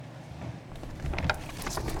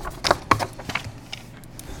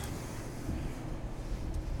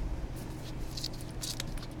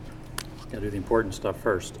Gotta do the important stuff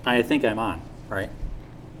first. I think I'm on, right?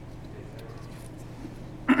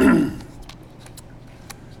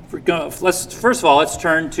 First of all, let's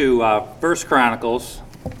turn to 1 Chronicles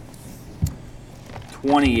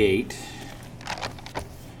 28,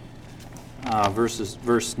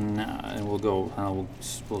 verse 9, and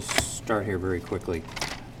we'll start here very quickly.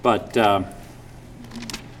 But I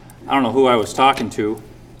don't know who I was talking to.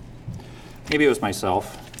 Maybe it was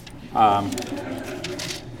myself.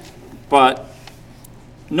 But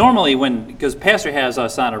normally because Pastor has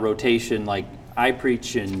us on a rotation, like I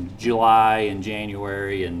preach in July and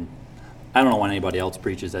January, and I don't know when anybody else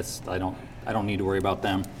preaches. I don't need to worry about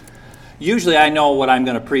them. Usually I know what I'm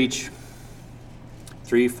going to preach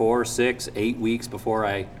 3, 4, 6, 8 weeks before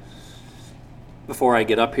I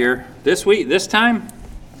get up here. This time,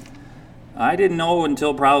 I didn't know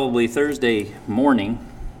until probably Thursday morning.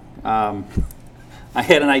 I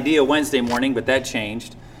had an idea Wednesday morning, but that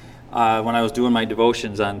changed when I was doing my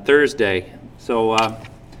devotions on Thursday. So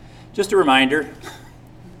just a reminder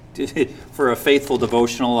for a faithful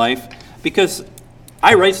devotional life, because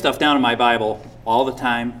I write stuff down in my Bible all the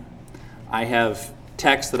time. I have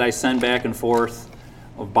texts that I send back and forth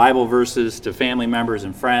of Bible verses to family members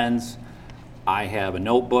and friends. I have a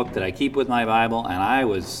notebook that I keep with my Bible, and I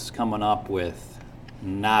was coming up with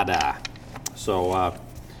nada. So,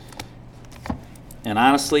 and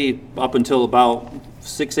honestly, up until about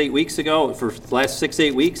 6-8 weeks ago, for the last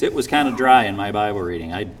 6-8 weeks, it was kind of dry in my Bible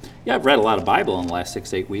reading. I've read a lot of Bible in the last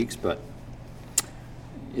 6-8 weeks, but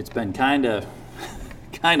it's been kind of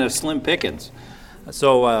slim pickings.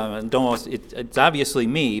 So it's obviously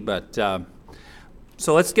me, but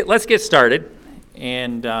so let's get started.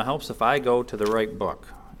 And helps if I go to the right book.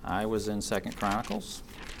 I was in 2 Chronicles.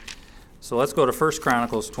 So let's go to 1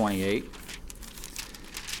 Chronicles 28.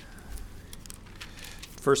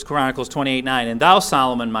 1 Chronicles 28:9. And thou,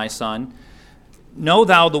 Solomon, my son, know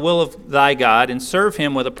thou the will of thy God, and serve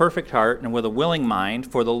him with a perfect heart and with a willing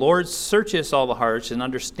mind, for the Lord searcheth all the hearts, and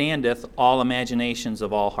understandeth all imaginations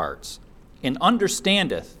of all hearts, and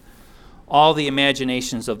understandeth all the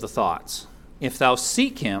imaginations of the thoughts. If thou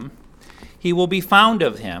seek him, he will be found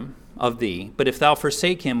of thee, but if thou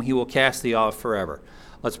forsake him, he will cast thee off forever.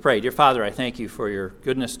 Let's pray. Dear Father, I thank you for your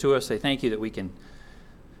goodness to us. I thank you that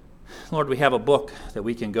Lord, we have a book that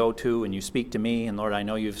we can go to, and you speak to me. And Lord, I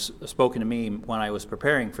know you've spoken to me when I was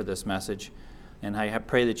preparing for this message. And I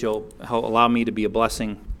pray that you'll allow me to be a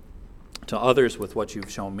blessing to others with what you've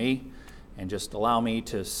shown me, and just allow me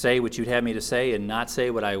to say what you'd have me to say and not say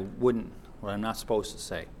what I'm not supposed to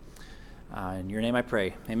say. In your name I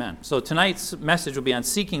pray, amen. So tonight's message will be on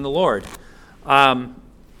seeking the Lord. And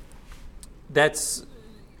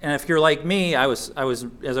if you're like me, as I was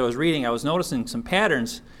reading, I was noticing some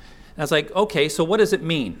patterns. And I was like, okay, so what does it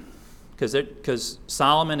mean? Because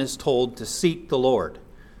Solomon is told to seek the Lord.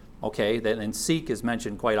 Okay, and seek is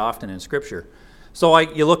mentioned quite often in Scripture. So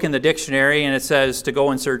you look in the dictionary, and it says to go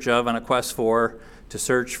in search of, on a quest for, to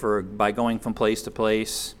search for by going from place to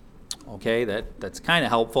place. Okay, that's kind of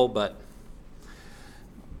helpful, but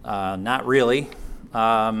not really.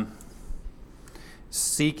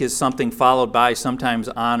 Seek is something followed by, sometimes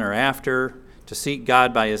on or after. To seek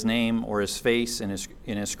God by his name or his face in his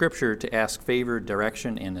scripture, to ask favor,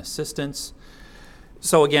 direction, and assistance.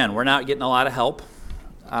 So again, we're not getting a lot of help.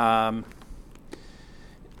 To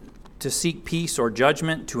seek peace or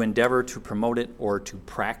judgment, to endeavor to promote it or to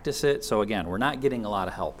practice it. So again, we're not getting a lot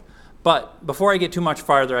of help. But before I get too much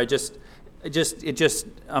farther, it just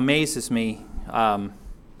amazes me.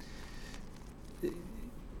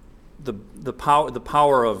 The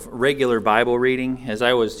power of regular Bible reading. As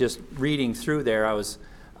I was just reading through there,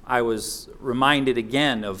 I was reminded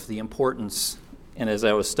again of the importance, and as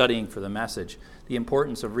I was studying for the message, the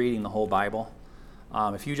importance of reading the whole Bible.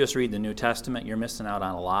 If you just read the New Testament, you're missing out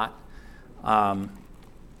on a lot. And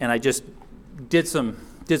I just did some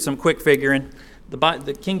quick figuring.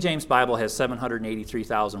 The King James Bible has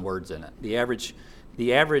 783,000 words in it. The average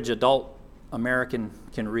adult American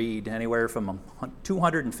can read anywhere from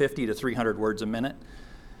 250 to 300 words a minute.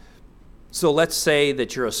 So let's say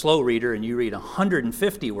that you're a slow reader and you read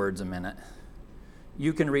 150 words a minute.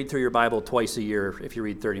 You can read through your Bible twice a year if you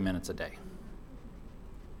read 30 minutes a day.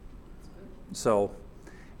 So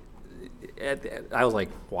I was like,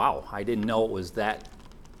 wow, I didn't know it was that.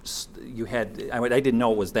 I didn't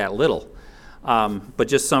know it was that little. But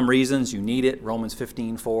just some reasons you need it. Romans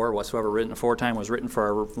 15:4, whatsoever written aforetime was written for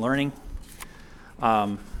our learning.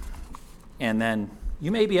 And then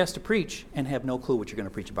you may be asked to preach and have no clue what you're going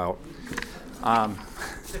to preach about.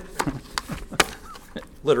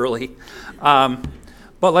 Literally. But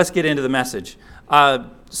let's get into the message.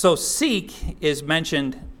 So seek is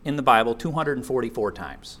mentioned in the Bible 244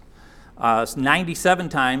 times. 97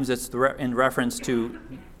 times it's in reference to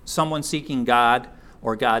someone seeking God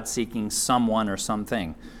or God seeking someone or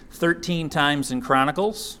something. 13 times in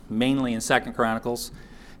Chronicles, mainly in 2nd Chronicles.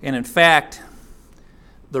 And in fact,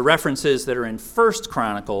 the references that are in 1st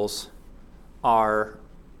Chronicles are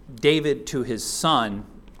David to his son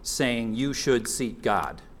saying, you should seek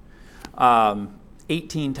God.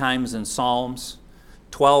 18 times in Psalms,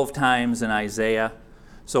 12 times in Isaiah.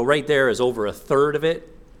 So right there is over a third of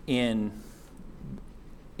it in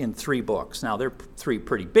 3 books. Now, they're 3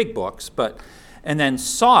 pretty big books, and then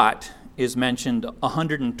sought is mentioned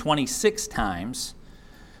 126 times.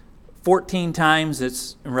 14 times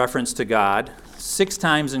it's in reference to God, 6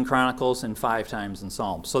 times in Chronicles, and 5 times in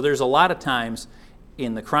Psalms. So there's a lot of times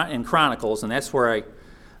in Chronicles, and that's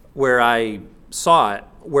where I saw it,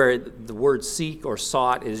 where the word seek or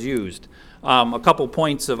sought is used. A couple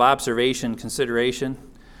points of observation, consideration.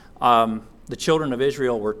 The children of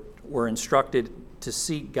Israel were instructed to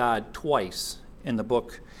seek God twice in the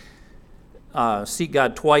book. Seek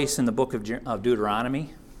God twice in the book of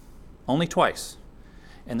Deuteronomy, only twice,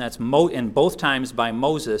 and that's and both times by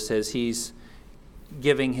Moses as he's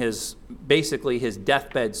giving basically his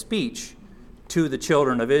deathbed speech to the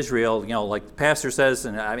children of Israel. Like the pastor says,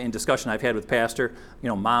 and in discussion I've had with pastor,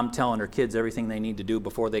 mom telling her kids everything they need to do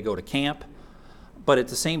before they go to camp. But at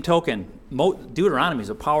the same token, Deuteronomy is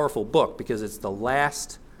a powerful book because it's the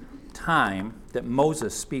last time that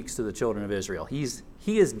Moses speaks to the children of Israel. He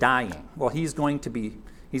is dying. Well, he's going to be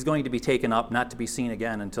taken up, not to be seen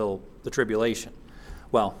again until the tribulation.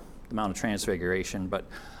 Well, the Mount of Transfiguration. But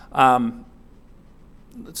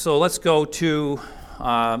so let's go to,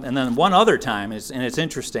 and then one other time, and it's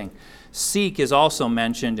interesting. Seek is also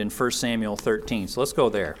mentioned in 1 Samuel 13. So let's go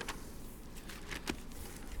there.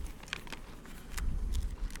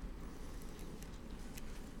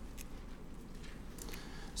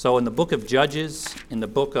 So in the book of Judges, in the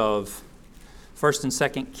book of 1st and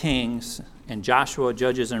 2nd Kings, and Joshua,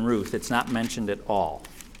 Judges, and Ruth, it's not mentioned at all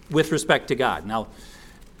with respect to God. Now,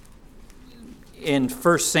 in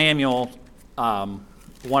 1 Samuel,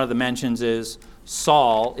 one of the mentions is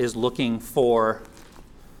Saul is looking for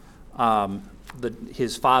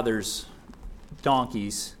his father's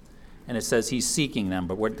donkeys, and it says he's seeking them.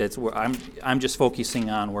 But that's where I'm just focusing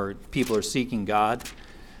on where people are seeking God,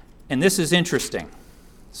 and this is interesting.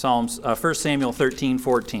 1 Samuel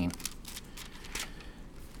 13:14.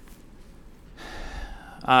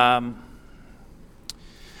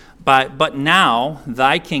 But now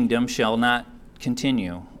thy kingdom shall not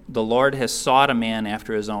continue. The Lord has sought a man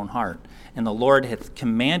after his own heart, and the Lord hath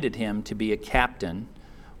commanded him to be a captain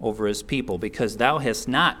over his people, because thou hast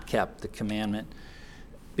not kept the commandment,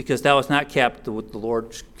 because thou hast not kept what the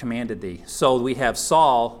Lord commanded thee. So we have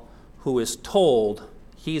Saul, who is told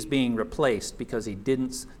he's being replaced because he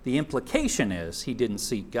didn't. The implication is he didn't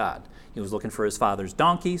seek God. He was looking for his father's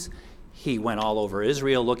donkeys. He went all over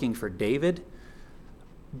Israel looking for David.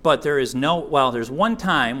 But there's one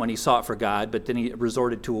time when he sought for God, but then he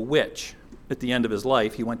resorted to a witch. At the end of his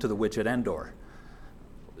life, he went to the witch at Endor.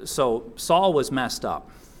 So Saul was messed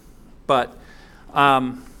up. But,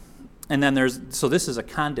 and then this is a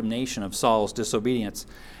condemnation of Saul's disobedience.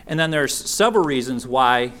 And then there's several reasons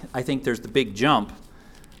why I think there's the big jump.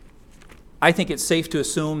 I think it's safe to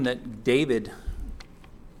assume that David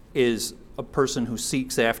is a person who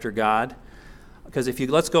seeks after God. Because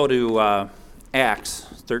let's go to Acts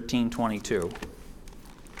 13:22.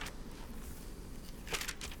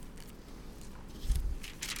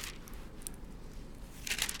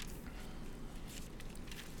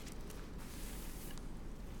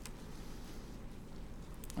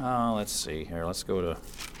 Let's see here. Let's go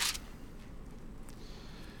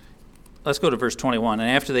to verse 21. And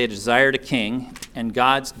after they had desired a king, and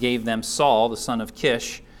God gave them Saul, the son of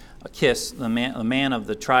Kish, the man of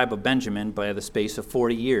the tribe of Benjamin, by the space of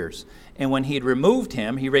 40 years. And when he had removed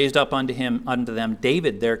him, he raised up unto them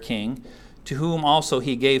David their king, to whom also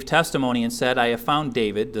he gave testimony and said, I have found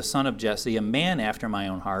David, the son of Jesse, a man after my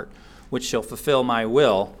own heart, which shall fulfill my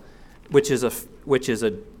will, which is a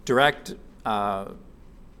direct,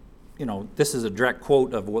 this is a direct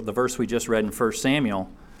quote of the verse we just read in 1 Samuel.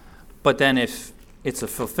 But then if it's a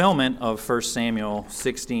fulfillment of 1 Samuel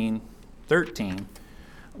 16:13,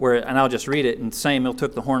 and I'll just read it. And Samuel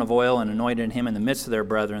took the horn of oil and anointed him in the midst of their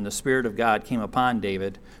brethren. The Spirit of God came upon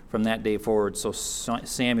David from that day forward. So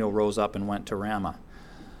Samuel rose up and went to Ramah.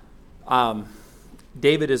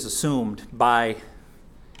 David is assumed by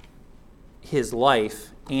his life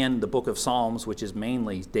and the book of Psalms, which is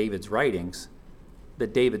mainly David's writings,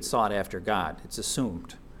 that David sought after God. It's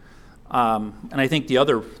assumed. And I think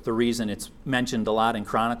the reason it's mentioned a lot in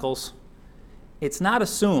Chronicles, it's not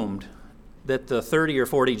assumed that the 30 or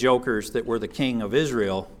 40 jokers that were the king of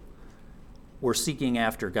Israel were seeking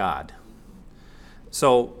after God.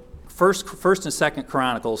 So First and Second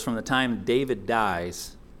Chronicles, from the time David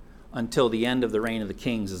dies until the end of the reign of the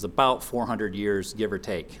kings, is about 400 years, give or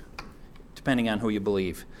take, depending on who you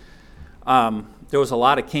believe. There was a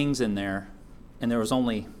lot of kings in there, and there was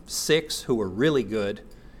only 6 who were really good,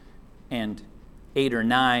 and 8 or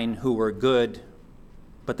 9 who were good,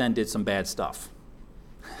 but then did some bad stuff.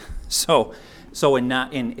 So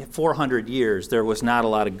in 400 years, there was not a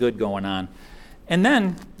lot of good going on. And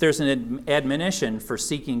then there's an admonition for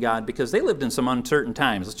seeking God, because they lived in some uncertain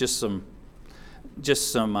times. It's just some.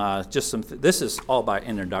 This is all by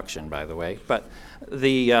introduction, by the way. But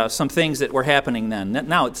some things that were happening then.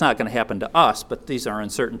 Now it's not going to happen to us, but these are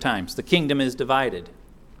uncertain times. The kingdom is divided,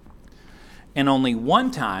 and only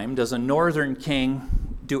one time does a northern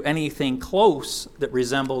king do anything close that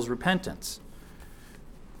resembles repentance.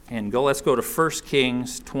 And let's go to 1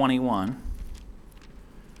 Kings 21.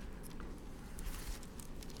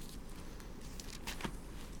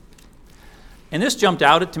 And this jumped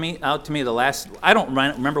out to me the last, I don't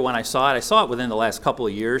remember when I saw it. I saw it within the last couple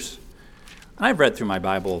of years. And I've read through my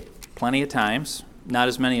Bible plenty of times, not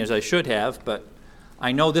as many as I should have, but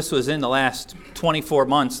I know this was in the last 24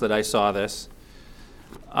 months that I saw this.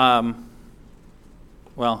 Well,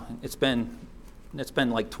 it's been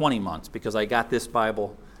like 20 months, because I got this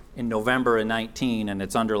Bible in November of 19, and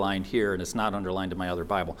it's underlined here, and it's not underlined in my other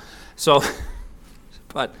Bible. So,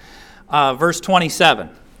 but verse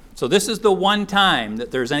 27. So this is the one time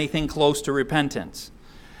that there's anything close to repentance.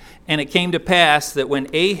 And it came to pass that when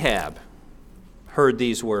Ahab heard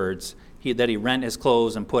these words, that he rent his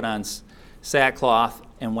clothes and put on sackcloth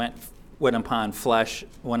and went upon his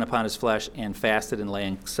flesh and fasted and lay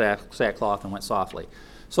in sackcloth and went softly.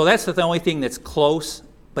 So that's the only thing that's close,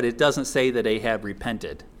 but it doesn't say that Ahab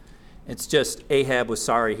repented. It's just Ahab was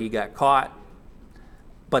sorry he got caught.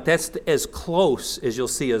 But that's as close as you'll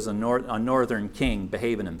see as a northern king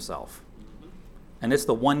behaving himself. And it's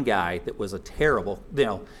the one guy that was a terrible,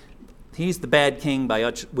 he's the bad king by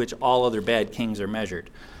which all other bad kings are measured.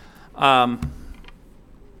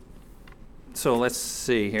 So let's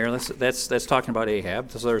see here. That's talking about Ahab.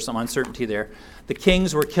 So there's some uncertainty there. The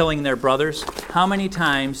kings were killing their brothers. How many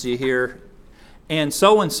times do you hear, and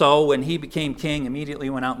so, when he became king, immediately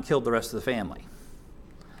went out and killed the rest of the family?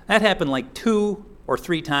 That happened like 2 or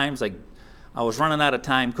 3 times. Like, I was running out of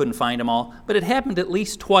time, couldn't find them all. But it happened at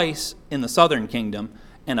least twice in the southern kingdom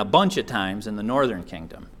and a bunch of times in the northern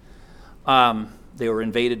kingdom. They were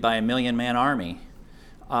invaded by a 1,000,000-man army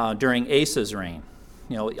during Asa's reign.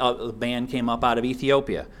 The band came up out of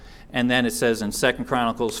Ethiopia. And then it says in 2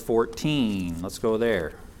 Chronicles 14, let's go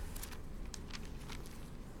there.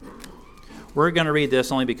 We're going to read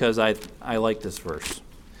this only because I like this verse.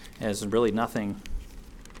 It has really nothing.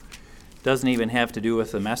 Doesn't even have to do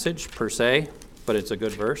with the message per se, but it's a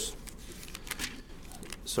good verse.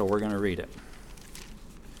 So we're going to read it.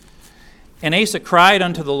 And Asa cried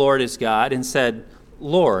unto the Lord his God and said,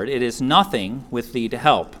 Lord, it is nothing with thee to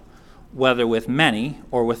help, whether with many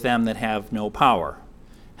or with them that have no power.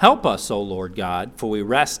 Help us, O Lord God, for we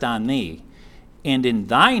rest on thee. And in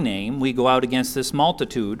thy name we go out against this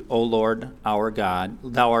multitude, O Lord our God.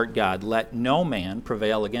 Thou art God. Let no man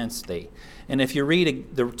prevail against thee. And if you read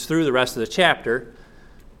through the rest of the chapter,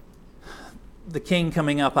 the king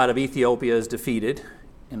coming up out of Ethiopia is defeated,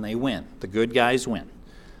 and they win. The good guys win.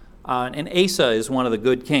 And Asa is one of the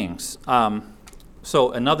good kings.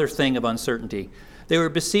 So another thing of uncertainty. They were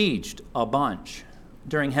besieged a bunch.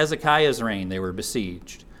 During Hezekiah's reign, they were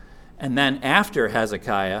besieged. And then after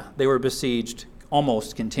Hezekiah, they were besieged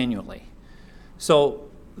almost continually. So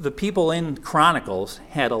the people in Chronicles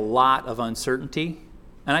had a lot of uncertainty.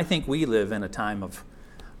 And I think we live in a time of,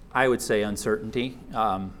 I would say, uncertainty.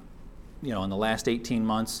 In the last 18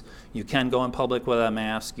 months, you can go in public without a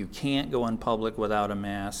mask. You can't go in public without a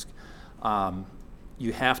mask.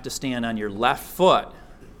 You have to stand on your left foot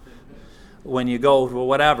when you go to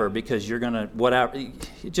whatever, because you're going to whatever.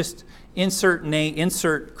 Just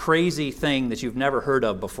insert crazy thing that you've never heard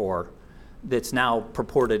of before that's now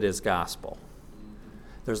purported as gospel.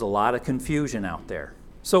 There's a lot of confusion out there.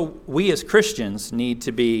 So we as Christians need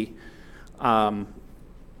to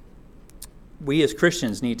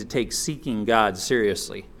take seeking God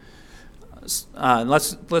seriously.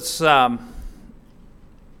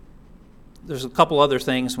 There's a couple other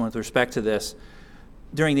things with respect to this.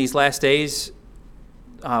 During these last days,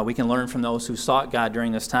 we can learn from those who sought God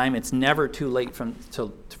during this time. It's never too late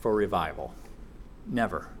for revival.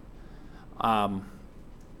 Never.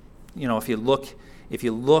 if you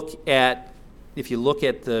look at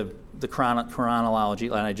the chronology,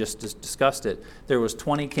 and I just discussed it, there was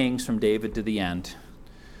 20 kings from David to the end.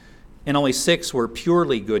 And only 6 were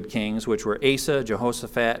purely good kings, which were Asa,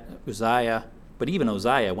 Jehoshaphat, Uzziah. But even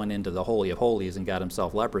Uzziah went into the Holy of Holies and got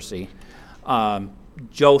himself leprosy.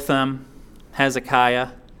 Jotham, Hezekiah.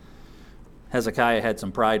 Hezekiah had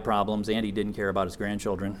some pride problems, and he didn't care about his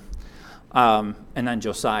grandchildren. And then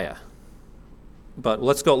Josiah. But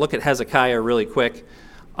let's go look at Hezekiah really quick.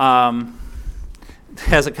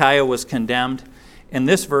 Hezekiah was condemned. And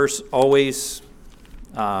this verse always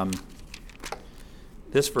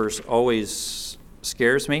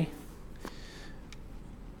scares me.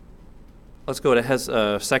 Let's go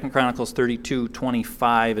to 2 Chronicles 32,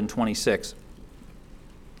 25 and 26.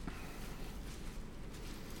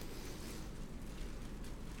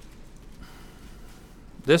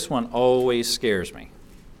 This one always scares me.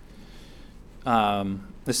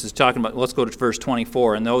 This is talking about, let's go to verse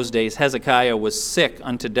 24. In those days Hezekiah was sick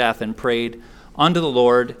unto death and prayed unto the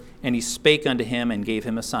Lord, and he spake unto him and gave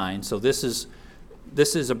him a sign. So this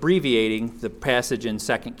is abbreviating the passage in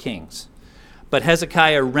 2 Kings. But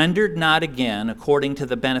Hezekiah rendered not again according to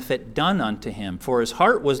the benefit done unto him, for his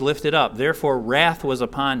heart was lifted up. Therefore wrath was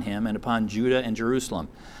upon him and upon Judah and Jerusalem.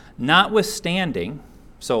 Notwithstanding,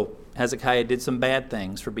 so Hezekiah did some bad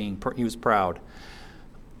things for he was proud.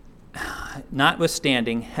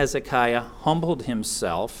 Notwithstanding, Hezekiah humbled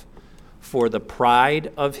himself for the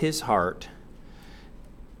pride of his heart,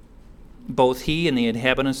 both he and the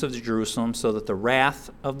inhabitants of Jerusalem, so that the wrath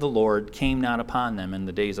of the Lord came not upon them in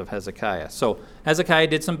the days of Hezekiah. So Hezekiah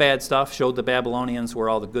did some bad stuff, showed the Babylonians where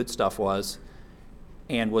all the good stuff was,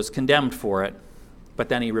 and was condemned for it, but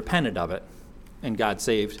then he repented of it, and God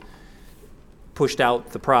pushed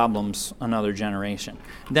out the problems another generation.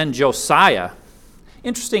 Then Josiah,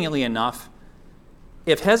 interestingly enough,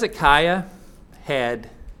 if Hezekiah had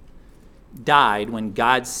died when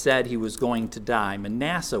God said he was going to die,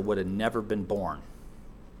 Manasseh would have never been born.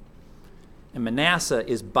 And Manasseh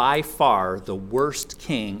is by far the worst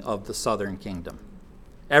king of the southern kingdom.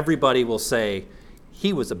 Everybody will say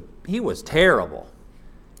he was terrible,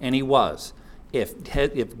 and he was. If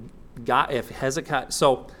Hezekiah,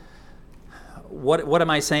 so what am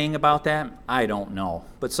I saying about that? I don't know.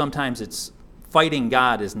 But sometimes fighting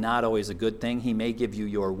God is not always a good thing. He may give you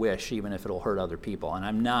your wish, even if it'll hurt other people.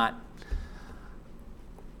 And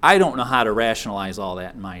I don't know how to rationalize all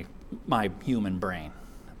that in my human brain.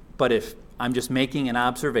 But if I'm just making an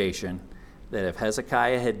observation that if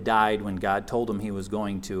Hezekiah had died when God told him he was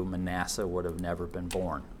going to, Manasseh would have never been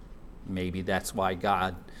born. Maybe that's why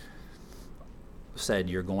God said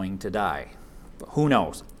you're going to die. But who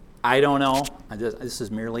knows? I don't know. This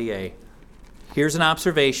is merely here's an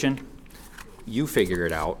observation. You figure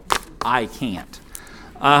it out. I can't.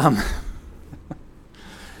 And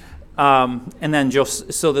then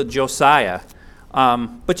Josiah.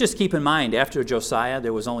 But just keep in mind, after Josiah,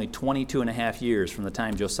 there was only 22 and a half years from the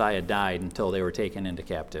time Josiah died until they were taken into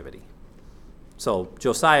captivity. So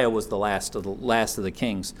Josiah was the last of the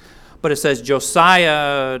kings. But it says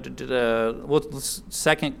Josiah,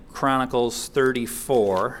 2 Chronicles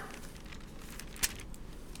 34.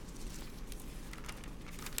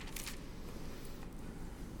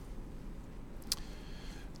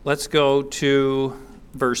 Let's go to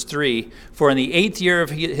verse 3. For in the 8th year of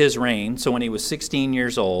his reign, so when he was 16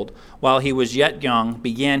 years old, while he was yet young,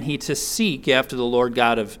 began he to seek after the Lord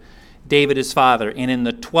God of David his father. And in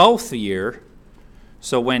the 12th year,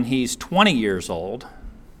 so when he's 20 years old,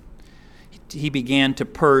 he began to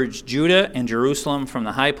purge Judah and Jerusalem from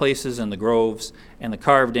the high places and the groves and the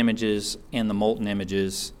carved images and the molten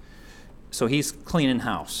images. So he's cleaning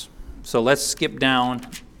house. So let's skip down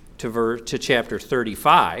to chapter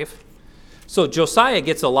 35. So Josiah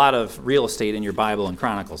gets a lot of real estate in your Bible and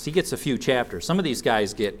Chronicles. He gets a few chapters. Some of these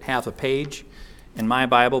guys get half a page in my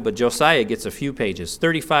Bible, but Josiah gets a few pages.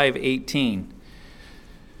 35:18.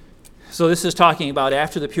 So this is talking about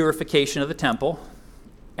after the purification of the temple,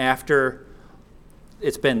 after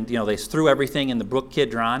it's been, they threw everything in the brook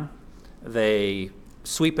Kidron, they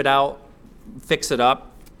sweep it out, fix it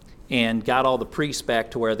up, and got all the priests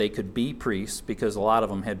back to where they could be priests, because a lot of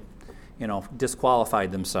them had,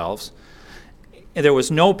 disqualified themselves. And there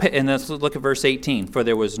was no, and let's look at verse 18. For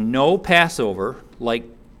there was no Passover like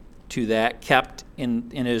to that kept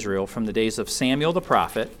in Israel from the days of Samuel the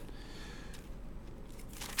prophet.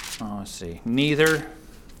 Let's see. Neither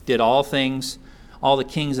did all the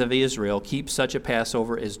kings of Israel keep such a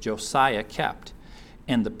Passover as Josiah kept.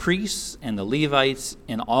 And the priests and the Levites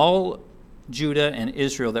and all Judah and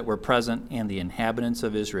Israel that were present, and the inhabitants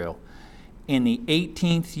of Israel. In the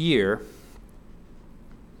 18th year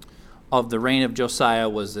of the reign of Josiah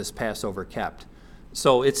was this Passover kept.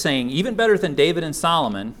 So it's saying even better than David and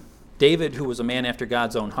Solomon, David, who was a man after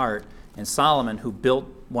God's own heart, and Solomon, who built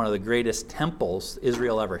one of the greatest temples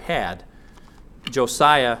Israel ever had,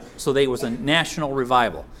 Josiah, so there was a national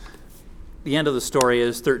revival. The end of the story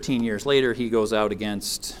is 13 years later, he goes out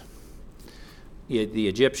against the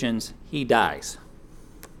Egyptians. He dies.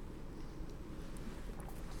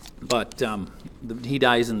 But he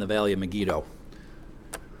dies in the Valley of Megiddo.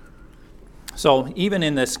 So even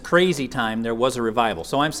in this crazy time, there was a revival.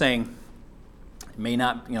 So I'm saying, it may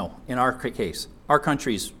not, in our case, our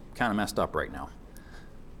country's kind of messed up right now.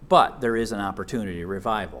 But there is an opportunity,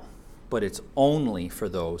 revival. But it's only for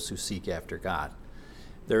those who seek after God.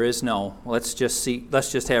 There is no, let's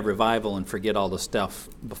just have revival and forget all the stuff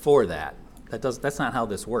before that. That's not how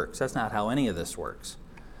this works. That's not how any of this works.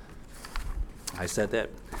 I said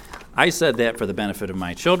that for the benefit of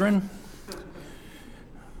my children.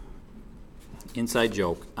 Inside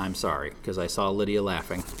joke, I'm sorry, because I saw Lydia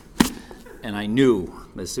laughing. And I knew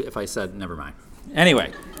if I said, never mind.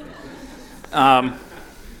 Anyway.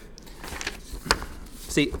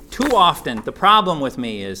 See, too often, the problem with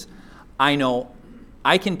me is I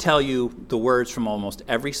can tell you the words from almost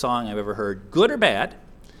every song I've ever heard, good or bad,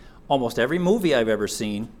 almost every movie I've ever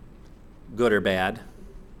seen, good or bad,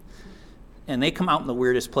 and they come out in the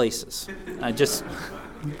weirdest places.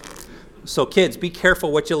 So kids, be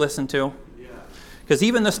careful what you listen to, because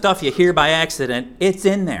even the stuff you hear by accident, it's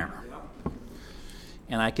in there.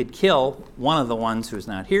 And I could kill one of the ones who's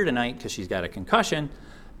not here tonight because she's got a concussion,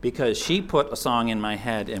 because she put a song in my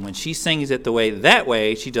head, and when she sings it that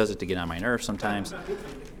way, she does it to get on my nerves sometimes,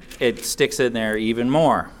 it sticks in there even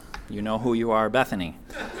more. You know who you are, Bethany.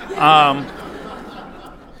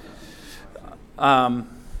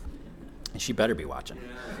 She better be watching.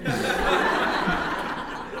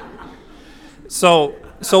 So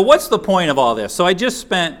what's the point of all this? So I just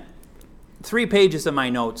spent 3 pages of my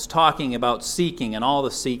notes talking about seeking and all the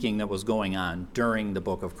seeking that was going on during the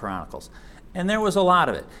book of Chronicles. And there was a lot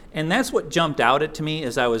of it. And that's what jumped out at me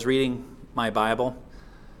as I was reading my Bible.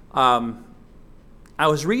 I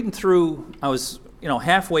was reading through,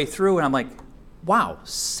 halfway through, and I'm like, wow,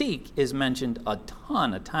 seek is mentioned a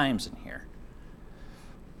ton of times in here.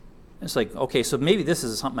 It's like, okay, so maybe this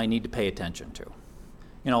is something I need to pay attention to.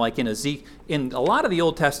 Like in a lot of the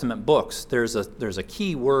Old Testament books, there's a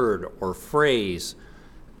key word or phrase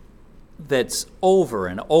that's over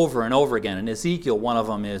and over and over again. In Ezekiel, one of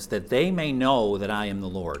them is that they may know that I am the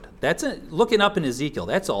Lord. That's looking up in Ezekiel.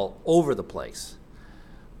 That's all over the place.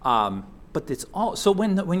 But it's all so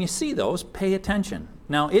when you see those, pay attention.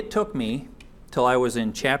 Now it took me till I was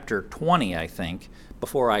in chapter 20, I think,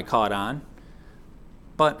 before I caught on.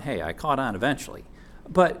 But hey, I caught on eventually.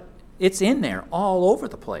 But it's in there all over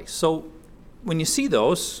the place. So when you see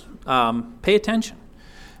those, pay attention.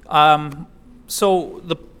 So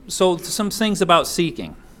some things about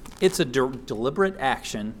seeking. It's a deliberate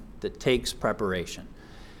action that takes preparation.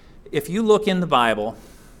 If you look in the Bible,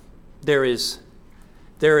 there is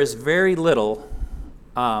very little.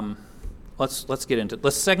 Let's get into it.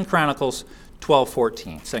 Let's 2 Chronicles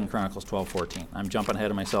 12:14. 2 Chronicles 12:14. I'm jumping ahead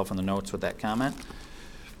of myself in the notes with that comment.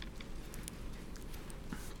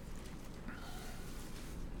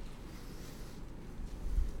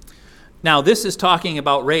 Now this is talking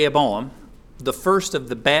about Rehoboam, the first of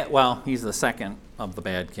the he's the second of the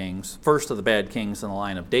bad kings, first of the bad kings in the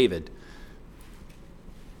line of David.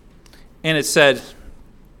 And it said,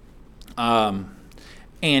 and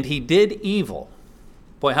he did evil.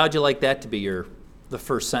 Boy, how'd you like that to be the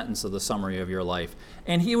first sentence of the summary of your life?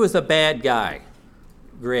 And he was a bad guy.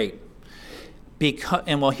 Great.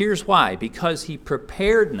 Here's why. Because he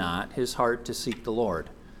prepared not his heart to seek the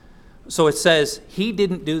Lord. So it says he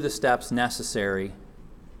didn't do the steps necessary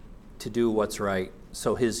to do what's right.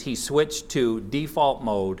 So he switched to default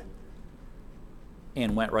mode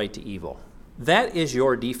and went right to evil. That is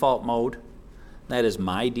your default mode. That is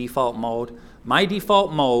my default mode. My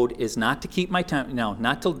default mode is not to keep my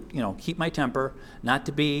keep my temper, not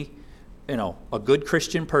to be, a good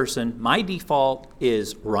Christian person. My default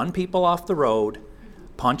is run people off the road,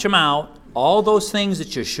 punch them out, all those things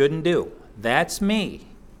that you shouldn't do. That's me.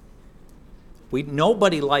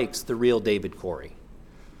 Nobody likes the real David Corey.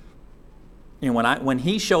 When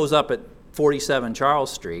he shows up at 47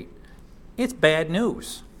 Charles Street, it's bad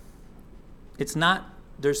news. It's not.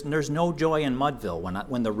 There's no joy in Mudville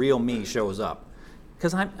when the real me shows up,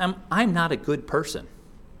 because I'm not a good person,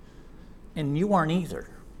 and you aren't either.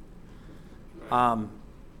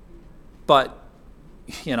 But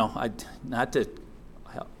not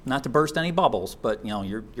to burst any bubbles, but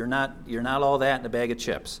you're not all that in a bag of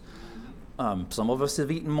chips. Some of us have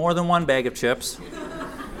eaten more than one bag of chips.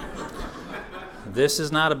 This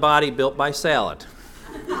is not a body built by salad.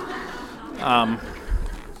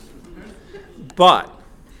 But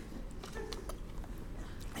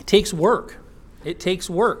it takes work. It takes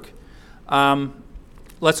work.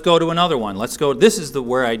 Let's go to another one. This is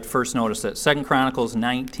where I first noticed it, 2 Chronicles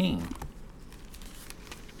 19.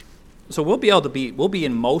 So we'll be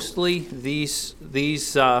in mostly this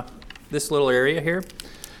little area here.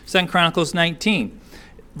 2 Chronicles 19,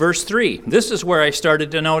 verse 3. This is where I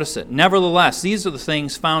started to notice it. Nevertheless, these are the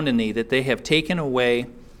things found in thee, that they have taken away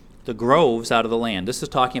the groves out of the land. This is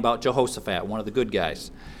talking about Jehoshaphat, one of the good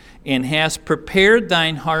guys. And has prepared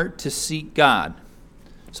thine heart to seek God.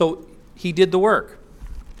 So he did the work.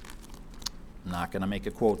 I'm not going to make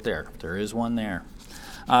a quote there. There is one there.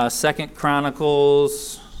 2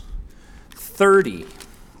 Chronicles 30.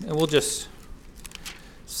 And we'll just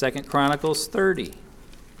 2 Chronicles 30.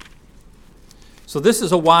 So this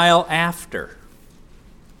is a while after.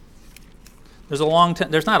 There's a long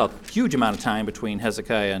time. There's not a huge amount of time between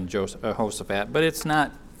Hezekiah and Jehoshaphat, but it's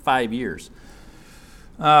not 5 years.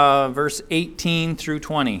 Verse 18 through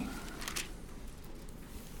 20.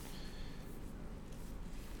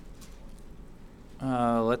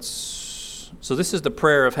 So this is the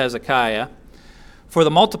prayer of Hezekiah. For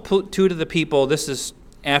the multitude of the people, this is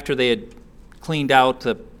after they had cleaned out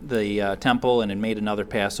the temple and had made another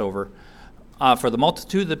Passover. For the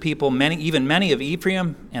multitude of the people, many of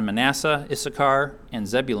Ephraim and Manasseh, Issachar, and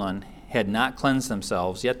Zebulun had not cleansed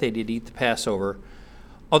themselves, yet they did eat the Passover,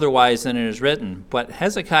 otherwise than it is written. But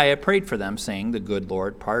Hezekiah prayed for them, saying, the good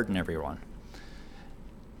Lord pardon everyone,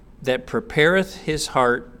 that prepareth his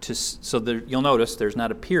heart to... So you'll notice there's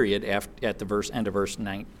not a period at the end of verse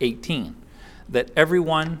 18. That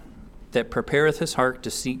everyone that prepareth his heart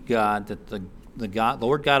to seek God, that the God,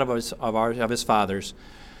 Lord God of his fathers,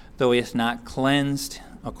 though he hath not cleansed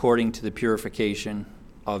according to the purification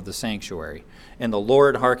of the sanctuary. And the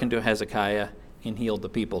Lord hearkened to Hezekiah and healed the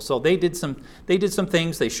people. So they did some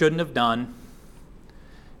things they shouldn't have done,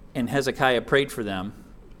 and Hezekiah prayed for them.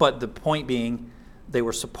 But the point being, they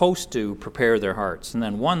were supposed to prepare their hearts. And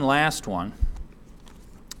then one last one,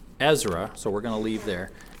 Ezra, so we're going to leave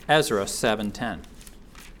there. Ezra 7:10.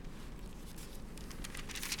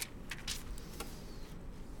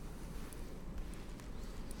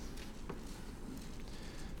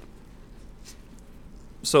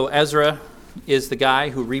 So Ezra is the guy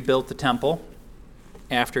who rebuilt the temple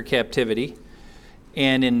after captivity.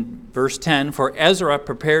 And in verse 10, for Ezra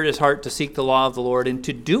prepared his heart to seek the law of the Lord and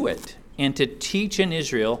to do it, and to teach in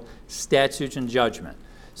Israel statutes and judgment.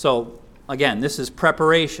 So again, this is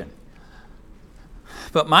preparation.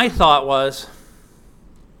 But my thought was,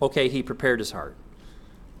 okay, he prepared his heart.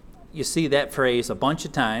 You see that phrase a bunch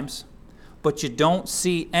of times, but you don't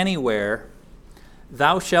see anywhere,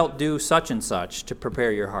 thou shalt do such and such to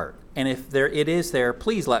prepare your heart. And if it is there,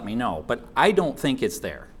 please let me know. But I don't think it's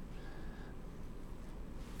there.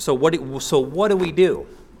 So what do we do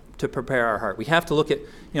to prepare our heart? We have to look at,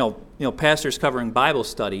 pastors covering Bible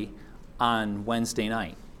study on Wednesday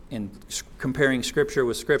night and comparing Scripture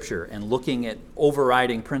with Scripture and looking at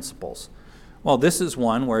overriding principles. Well, this is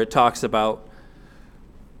one where it talks about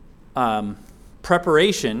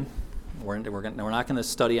preparation. We're not going to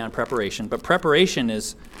study on preparation, but preparation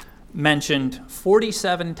is mentioned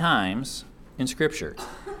 47 times in Scripture.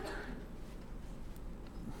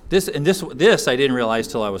 This I didn't realize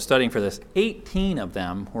till I was studying for this. 18 of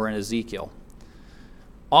them were in Ezekiel.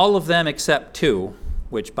 All of them except 2,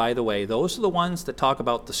 which, by the way, those are the ones that talk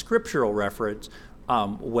about the scriptural reference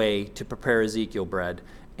way to prepare Ezekiel bread.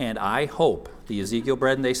 And I hope the Ezekiel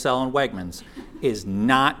bread they sell in Wegmans is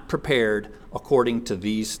not prepared according to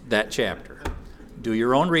that chapter. Do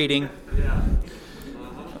your own reading.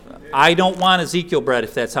 I don't want Ezekiel bread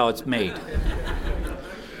if that's how it's made.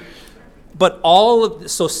 But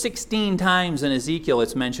so 16 times in Ezekiel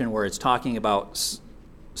it's mentioned where it's talking about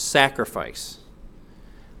sacrifice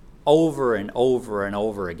over and over and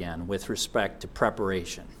over again with respect to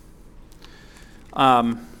preparation.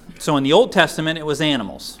 So in the Old Testament it was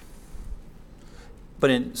animals.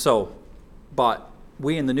 But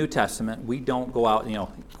we in the New Testament, we don't go out,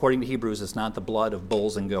 according to Hebrews, it's not the blood of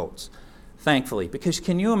bulls and goats. Thankfully. Because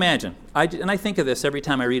can you imagine, and I think of this every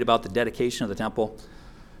time I read about the dedication of the temple.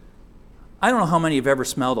 I don't know how many have ever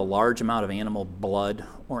smelled a large amount of animal blood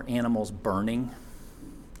or animals burning.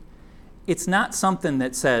 It's not something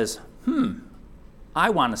that says, I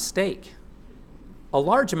want a steak. A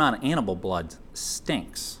large amount of animal blood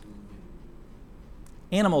stinks.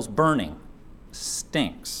 Animals burning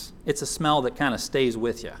stinks. It's a smell that kind of stays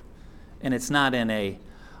with you. And it's not in it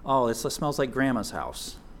smells like grandma's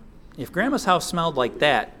house. If Grandma's house smelled like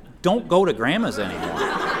that, don't go to Grandma's anymore.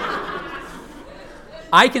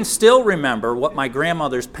 I can still remember what my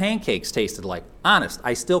grandmother's pancakes tasted like. Honest,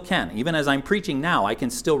 I still can. Even as I'm preaching now, I can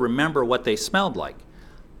still remember what they smelled like.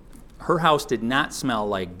 Her house did not smell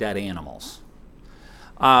like dead animals.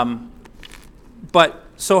 But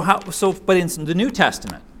in the New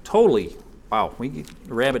Testament, totally. Wow,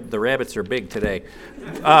 the rabbits are big today.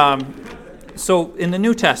 So in the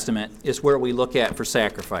New Testament is where we look at for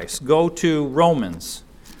sacrifice. Go to Romans.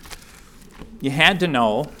 You had to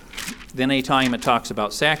know. Then anytime it talks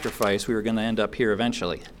about sacrifice, we were going to end up here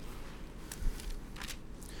eventually.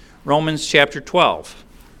 Romans chapter 12.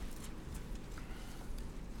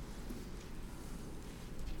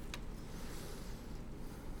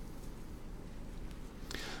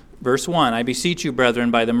 Verse 1, I beseech you,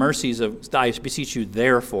 brethren, I beseech you,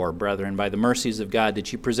 therefore, brethren, by the mercies of God,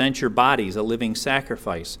 that you present your bodies a living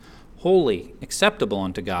sacrifice, holy, acceptable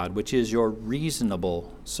unto God, which is your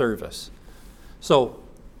reasonable service. So,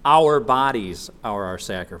 our bodies are our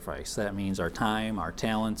sacrifice. That means our time, our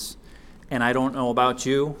talents. And I don't know about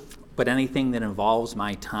you, but anything that involves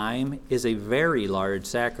my time is a very large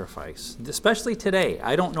sacrifice, especially today.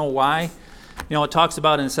 I don't know why. It talks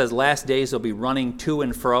about and it says last days they'll be running to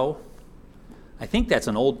and fro. I think that's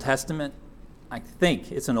an Old Testament. I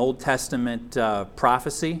think it's an Old Testament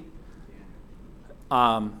prophecy.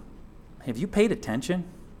 Have you paid attention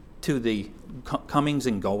to the comings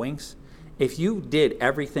and goings? If you did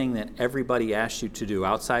everything that everybody asked you to do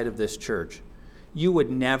outside of this church, you would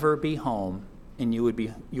never be home, and you would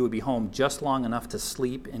be home just long enough to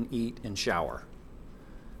sleep and eat and shower.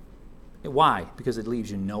 Why? Because it leaves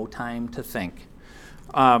you no time to think.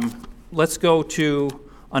 Let's go to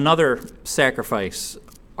another sacrifice,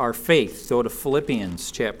 our faith. Go to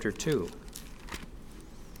Philippians chapter 2.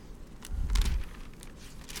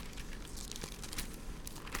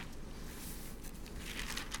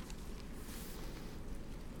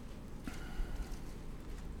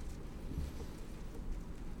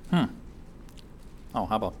 Oh,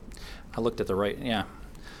 how about, I looked at the right, yeah.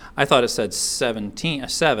 I thought it said 7,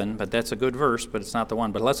 but that's a good verse, but it's not the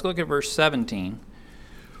one. But let's look at verse 17.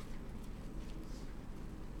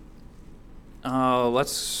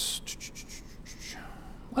 Let's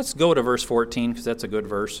go to verse 14, because that's a good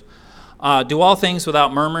verse. Do all things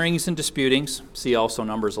without murmurings and disputings. See also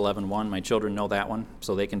Numbers 11:1. My children know that one,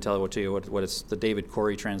 so they can tell you what it's the David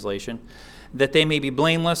Corey translation. That they may be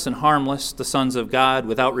blameless and harmless, the sons of God,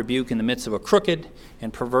 without rebuke in the midst of a crooked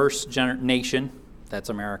and perverse nation. That's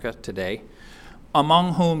America today.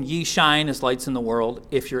 Among whom ye shine as lights in the world,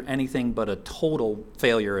 if you're anything but a total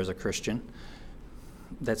failure as a Christian.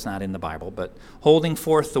 That's not in the Bible, but holding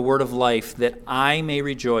forth the word of life, that I may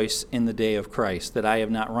rejoice in the day of Christ, that I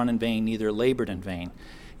have not run in vain, neither labored in vain.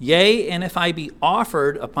 Yea, and if I be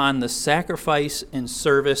offered upon the sacrifice and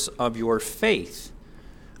service of your faith,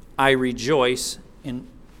 I joy and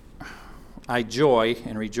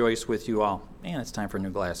rejoice with you all. Man, it's time for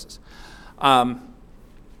new glasses.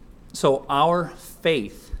 So our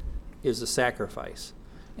faith is a sacrifice,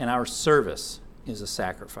 and our service is a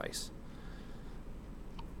sacrifice.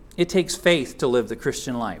 It takes faith to live the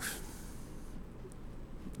Christian life.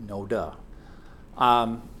 No duh.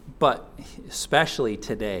 But especially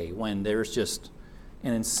today when there's just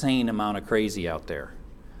an insane amount of crazy out there.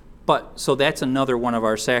 So that's another one of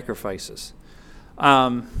our sacrifices.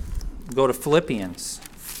 Go to Philippians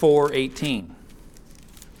 4:18.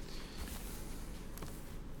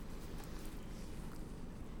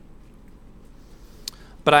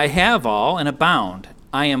 But I have all and abound.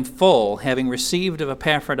 I am full, having received of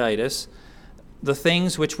Epaphroditus the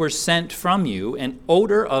things which were sent from you, an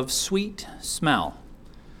odor of sweet smell,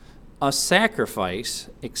 a sacrifice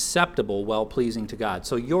acceptable, well-pleasing to God.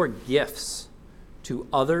 So your gifts to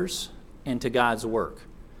others and to God's work.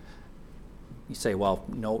 You say, well,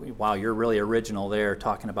 no, wow, you're really original there,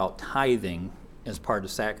 talking about tithing as part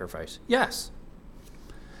of sacrifice. Yes.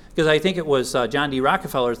 Because I think it was John D.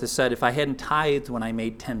 Rockefeller that said, if I hadn't tithed when I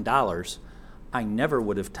made $10, I never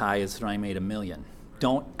would have tithed when I made $1 million.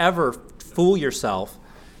 Don't ever fool yourself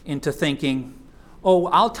into thinking, oh,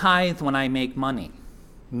 I'll tithe when I make money.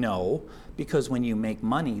 No, because when you make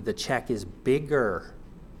money, the check is bigger.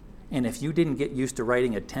 And if you didn't get used to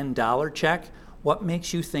writing a $10 check, what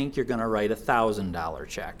makes you think you're going to write a $1,000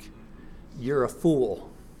 check? You're a fool.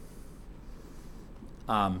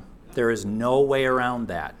 There is no way around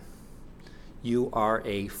that. You are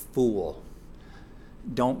a fool.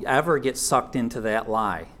 Don't ever get sucked into that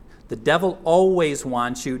lie. The devil always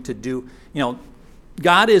wants you to do,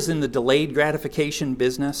 God is in the delayed gratification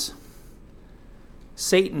business.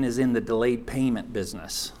 Satan is in the delayed payment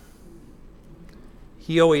business.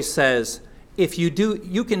 he always says, if you do,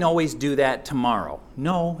 you can always do that tomorrow.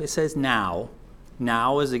 No, it says now.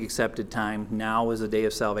 Now is the accepted time. Now is the day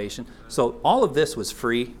of salvation. So all of this was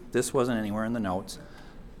free. This wasn't anywhere in the notes.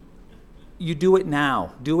 You do it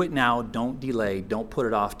now. Do it now. Don't delay. Don't put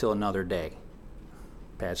it off till another day.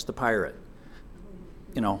 Patch the pirate.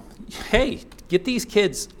 Hey, get these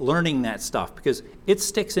kids learning that stuff because it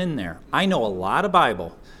sticks in there. I know a lot of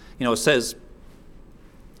Bible. It says,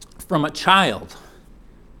 from a child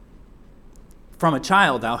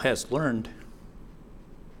thou hast learned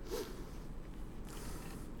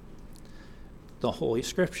the Holy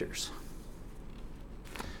Scriptures.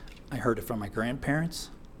 I heard it from my grandparents,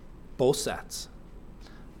 both sets.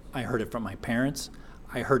 I heard it from my parents.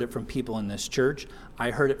 I heard it from people in this church.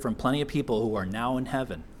 I heard it from plenty of people who are now in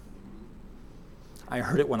heaven. I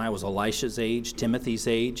heard it when I was Elisha's age, Timothy's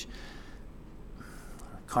age,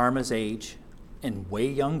 Karma's age, and way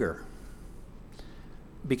younger.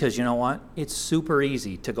 Because you know what? It's super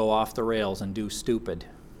easy to go off the rails and do stupid.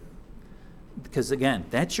 Because again,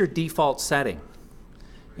 that's your default setting.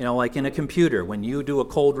 Like in a computer, when you do a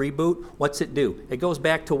cold reboot, what's it do? It goes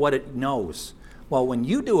back to what it knows. Well, when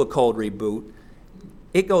you do a cold reboot,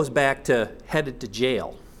 it goes back to headed to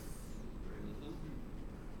jail.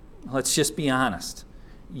 Let's just be honest.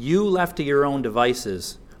 You left to your own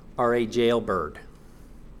devices are a jailbird.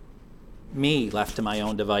 Me left to my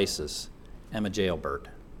own devices am a jailbird.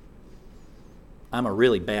 I'm a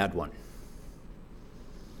really bad one.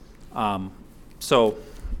 So,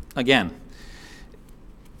 again,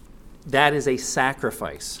 that is a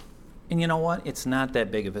sacrifice. And you know what? It's not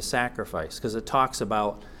that big of a sacrifice because it talks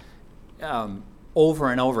about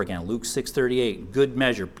over and over again. Luke 6:38, good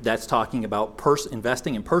measure. That's talking about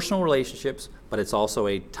investing in personal relationships, but it's also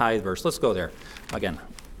a tithe verse. Let's go there again.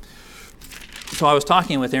 So I was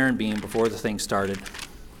talking with Aaron Beam before the thing started,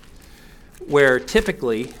 where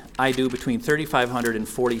typically I do between 3,500 and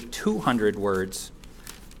 4,200 words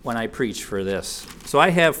when I preach for this. So I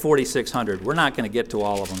have 4,600. We're not going to get to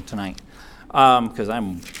all of them tonight because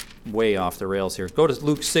I'm way off the rails here. Go to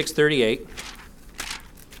Luke 6:38.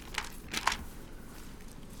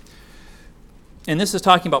 And this is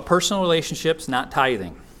talking about personal relationships, not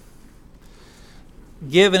tithing.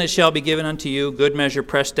 Give, and it shall be given unto you, good measure,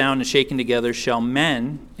 pressed down and shaken together, shall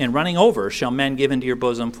men, and running over, shall men give into your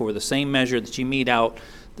bosom, for the same measure that you mete out,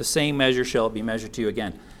 the same measure shall be measured to you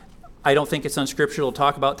again. I don't think it's unscriptural to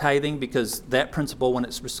talk about tithing because that principle, when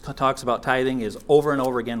it talks about tithing, is over and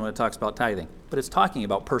over again when it talks about tithing. But it's talking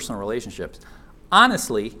about personal relationships.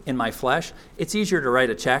 Honestly, in my flesh, it's easier to write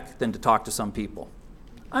a check than to talk to some people.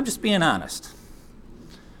 I'm just being honest.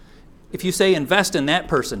 If you say invest in that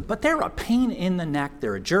person, but they're a pain in the neck,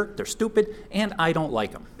 they're a jerk, they're stupid, and I don't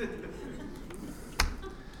like them.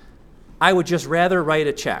 I would just rather write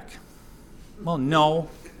a check. Well, no.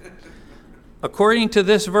 According to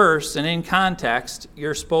this verse and in context,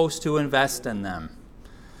 you're supposed to invest in them.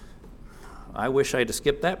 I wish I had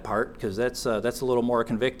skipped that part because that's a little more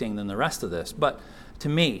convicting than the rest of this. But to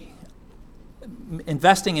me,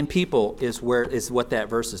 investing in people is what that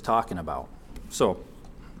verse is talking about. So,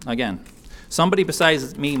 again, somebody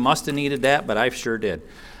besides me must have needed that, but I sure did.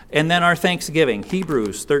 And then our Thanksgiving,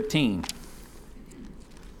 Hebrews 13.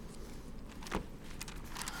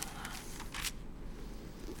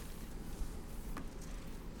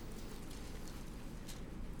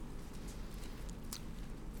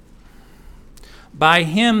 By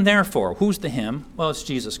him, therefore, who's the him? Well, it's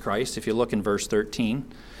Jesus Christ, if you look in verse 13.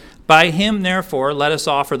 By him, therefore, let us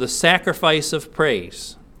offer the sacrifice of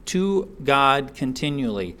praise to God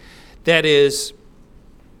continually. That is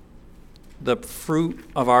the fruit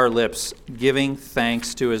of our lips, giving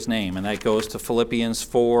thanks to his name. And that goes to Philippians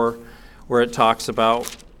 4, where it talks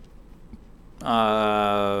about,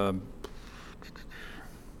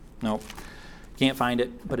 nope, can't find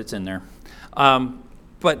it, but it's in there.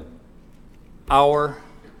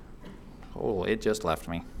 It just left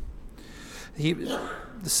me.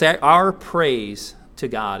 Our praise to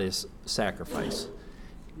God is sacrifice.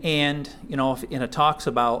 And, it talks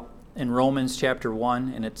about in Romans chapter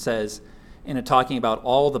 1, and it says, and it talking about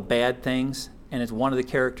all the bad things, and it's one of the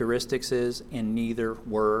characteristics is, and neither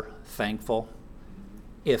were thankful.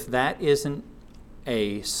 If that isn't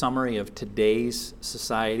a summary of today's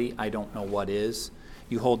society, I don't know what is.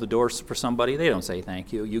 You hold the doors for somebody, they don't say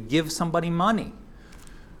thank you. You give somebody money.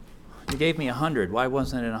 You gave me 100. Why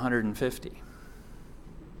wasn't it 150?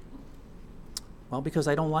 Well, because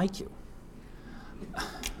I don't like you.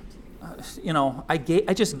 I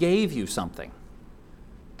just gave you something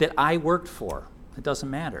that I worked for. It doesn't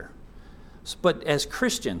matter. But as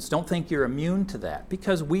Christians, don't think you're immune to that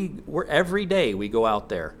because we're every day we go out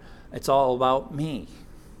there It's all about me.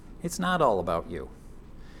 It's not all about you.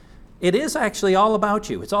 It is actually all about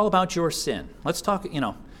you. It's all about your sin. Let's talk,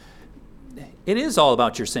 it is all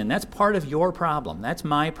about your sin. That's part of your problem. That's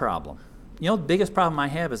my problem. The biggest problem I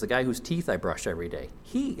have is the guy whose teeth I brush every day.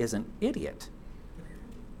 He is an idiot.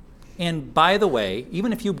 And by the way,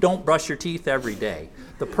 even if you don't brush your teeth every day,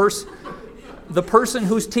 the person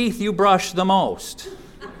whose teeth you brush the most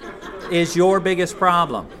is your biggest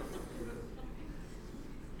problem.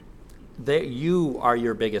 You are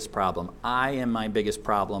your biggest problem. I am my biggest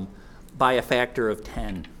problem by a factor of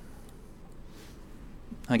 10.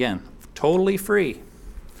 Again, totally free.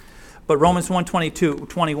 But Romans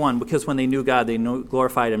 1:21, because when they knew God, they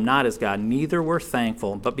glorified him not as God, neither were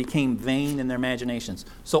thankful, but became vain in their imaginations.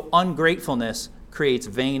 So ungratefulness creates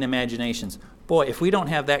vain imaginations. Boy, if we don't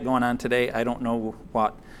have that going on today, I don't know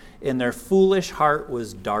what. And their foolish heart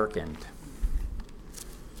was darkened.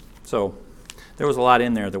 So there was a lot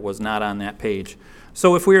in there that was not on that page.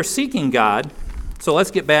 So if we are seeking God, so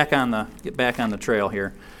let's get back on the trail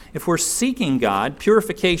here. If we're seeking God,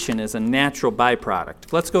 purification is a natural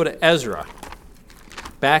byproduct. Let's go to Ezra,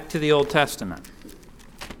 back to the Old Testament.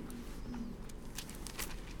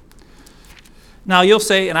 Now you'll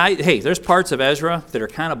say, there's parts of Ezra that are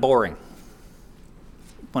kind of boring.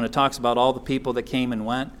 When it talks about all the people that came and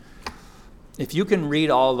went, if you can read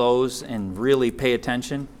all those and really pay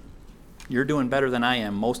attention, you're doing better than I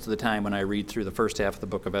am most of the time when I read through the first half of the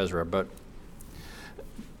book of Ezra. But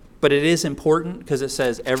it is important because it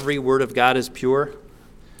says every word of God is pure.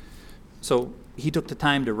 So he took the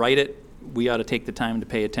time to write it. We ought to take the time to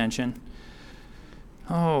pay attention.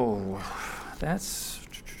 Oh,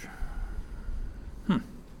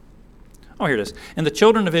 here it is. And the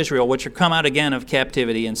children of Israel, which are come out again of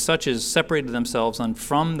captivity, and such as separated themselves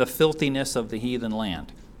from the filthiness of the heathen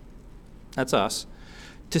land. That's us.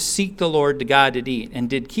 To seek the Lord to God to eat, and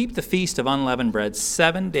did keep the feast of unleavened bread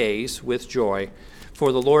 7 days with joy.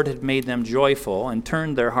 For the Lord had made them joyful, and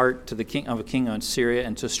turned their heart to the king of Syria,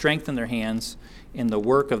 and to strengthen their hands in the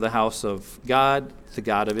work of the house of God, the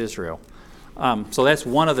God of Israel. So that's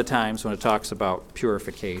one of the times when it talks about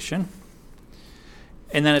purification.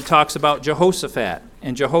 And then it talks about Jehoshaphat.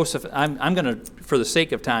 And Jehoshaphat, I'm going to, for the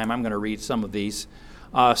sake of time, I'm going to read some of these.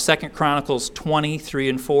 2 Chronicles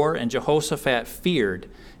 20:3-4. And Jehoshaphat feared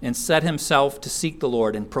and set himself to seek the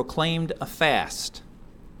Lord, and proclaimed a fast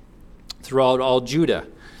throughout all Judah.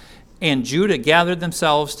 And Judah gathered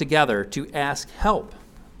themselves together to ask help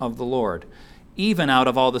of the Lord. Even out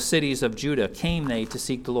of all the cities of Judah came they to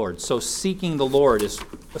seek the Lord. So seeking the Lord is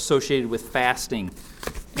associated with fasting.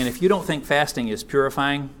 And if you don't think fasting is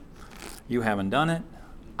purifying, you haven't done it.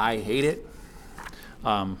 I hate it.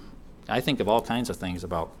 I think of all kinds of things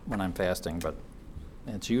about when I'm fasting, but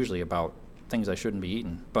it's usually about things I shouldn't be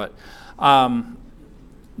eating. But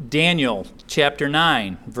Daniel chapter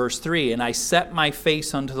 9, verse 3, and I set my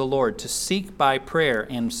face unto the Lord to seek by prayer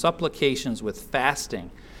and supplications with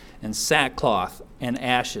fasting and sackcloth and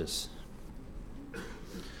ashes.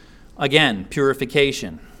 Again,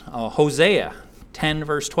 purification. Hosea 10,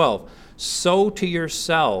 verse 12. Sow to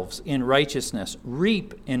yourselves in righteousness,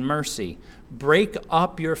 reap in mercy, break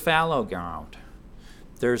up your fallow ground.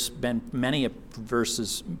 There's been many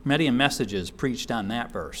messages preached on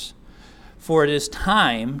that verse. For it is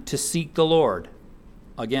time to seek the Lord.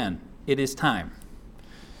 Again, it is time.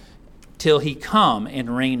 Till he come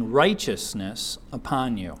and rain righteousness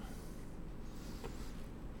upon you.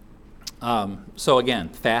 So again,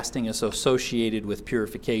 fasting is associated with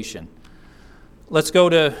purification. Let's go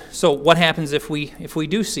to, so what happens if we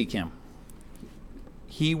do seek him?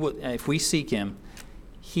 If we seek him,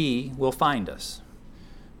 he will find us.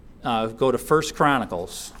 Go to 1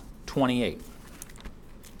 Chronicles 28.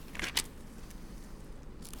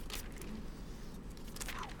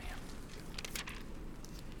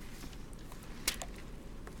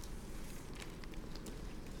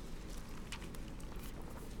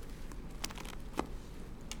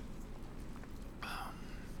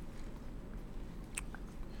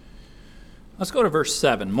 Let's go to verse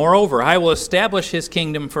 7. Moreover, I will establish his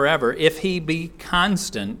kingdom forever, if he be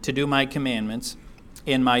constant to do my commandments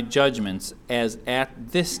and my judgments, as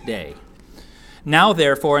at this day. Now,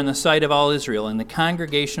 therefore, in the sight of all Israel, in the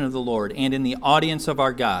congregation of the Lord, and in the audience of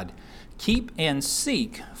our God, keep and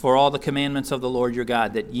seek for all the commandments of the Lord your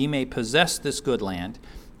God, that ye may possess this good land,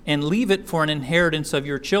 and leave it for an inheritance of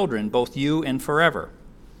your children, both you and forever.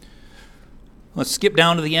 Let's skip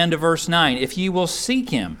down to the end of verse 9. If ye will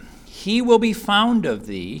seek him, he will be found of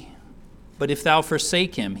thee, but if thou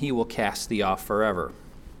forsake him, he will cast thee off forever.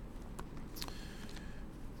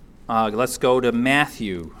 Let's go to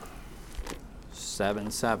Matthew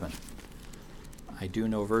 7:7. I do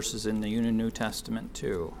know verses in the New Testament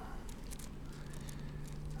too.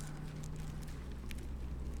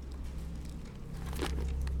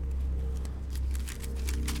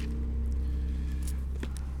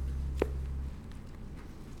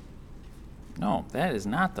 No, that is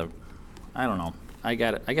not the, I don't know. I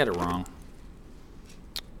got it wrong.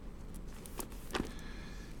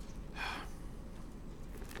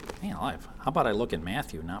 Man alive. How about I look at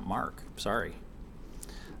Matthew, not Mark? Sorry.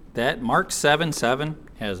 That Mark 7:7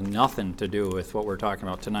 has nothing to do with what we're talking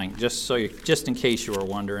about tonight. Just in case you were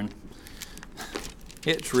wondering.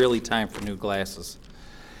 It's really time for new glasses.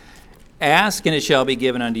 Ask and it shall be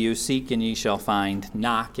given unto you. Seek and ye shall find.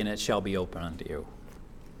 Knock and it shall be opened unto you.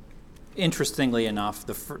 Interestingly enough,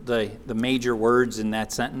 the major words in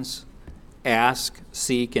that sentence, ask,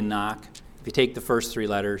 seek, and knock, if you take the first three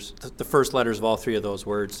letters, the first letters of all three of those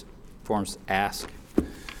words forms ask.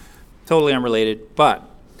 Totally unrelated, but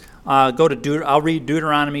I'll read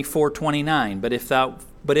Deuteronomy 4:29.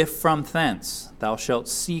 But if from thence thou shalt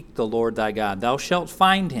seek the Lord thy God, thou shalt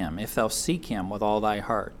find him if thou seek him with all thy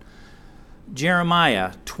heart.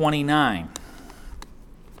 Jeremiah 29.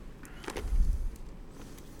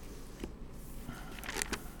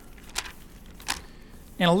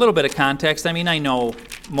 In a little bit of context, I mean, I know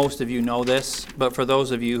most of you know this, but for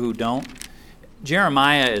those of you who don't,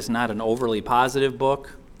 Jeremiah is not an overly positive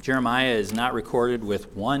book. Jeremiah is not recorded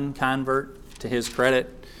with one convert to his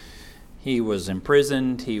credit. He was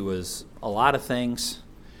imprisoned. He was a lot of things.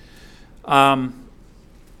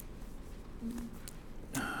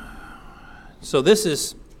 So this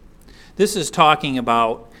is talking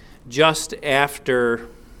about just after.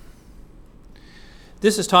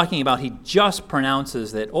 This is talking about he just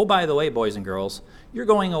pronounces that, oh, by the way, boys and girls, you're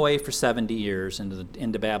going away for 70 years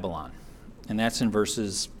into Babylon. And that's in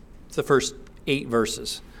the first 8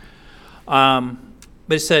 verses. But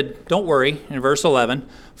it said, don't worry, in verse 11,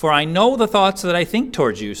 for I know the thoughts that I think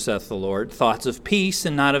towards you, saith the Lord, thoughts of peace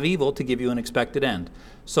and not of evil, to give you an expected end.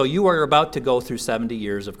 So you are about to go through 70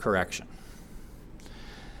 years of correction.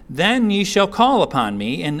 Then ye shall call upon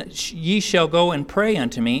me, and ye shall go and pray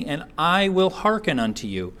unto me, and I will hearken unto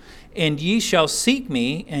you. And ye shall seek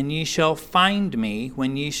me, and ye shall find me,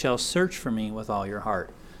 when ye shall search for me with all your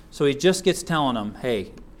heart. So he just gets telling them,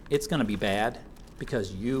 hey, it's going to be bad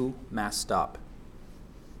because you messed up.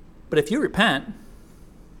 But if you repent,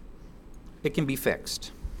 it can be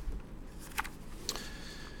fixed.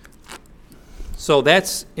 So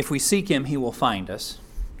that's, if we seek him, he will find us.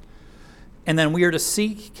 And then we are to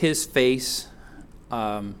seek his face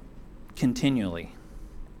continually.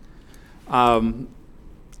 And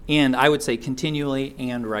I would say continually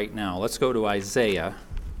and right now. Let's go to Isaiah.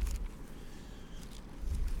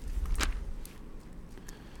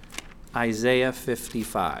 Isaiah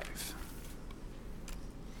 55.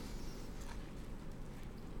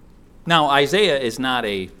 Now, Isaiah is not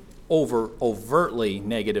a overtly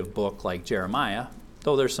negative book like Jeremiah,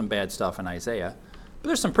 though there's some bad stuff in Isaiah. But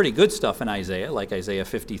there's some pretty good stuff in Isaiah, like Isaiah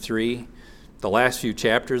 53. The last few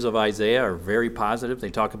chapters of Isaiah are very positive. They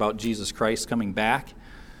talk about Jesus Christ coming back.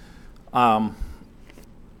 And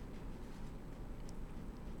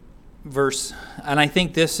I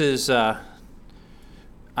think this is a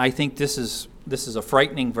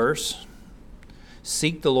frightening verse.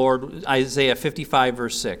 Seek the Lord, Isaiah 55,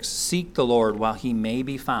 verse 6. Seek the Lord while he may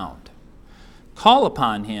be found. Call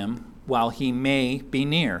upon him while he may be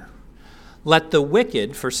near. Let the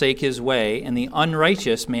wicked forsake his way, and the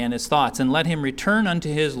unrighteous man his thoughts, and let him return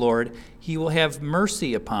unto his Lord. He will have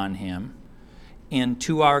mercy upon him, and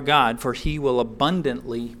to our God, for he will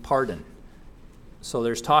abundantly pardon. So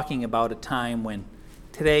there's talking about a time when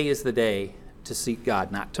today is the day to seek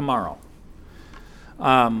God, not tomorrow.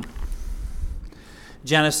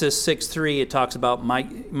 Genesis 6:3, it talks about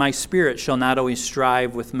my spirit shall not always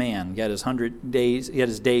strive with man, yet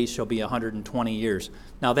his days shall be 120 years.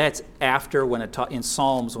 Now that's after in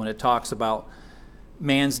Psalms when it talks about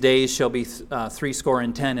man's days shall be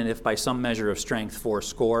 70, and if by some measure of strength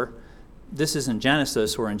 80. This is in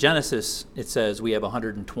Genesis, where in Genesis it says we have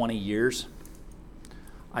 120 years.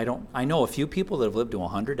 I know a few people that have lived to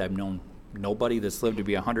 100. I've known nobody that's lived to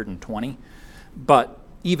be 120. But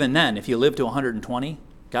even then, if you live to 120,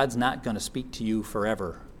 God's not going to speak to you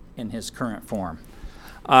forever in his current form.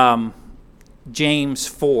 James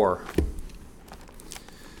 4.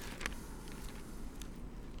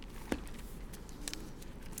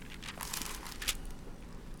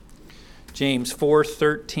 James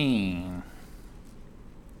 4:13.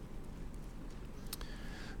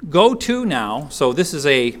 Go to now, so this is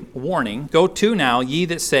a warning. Go to now, ye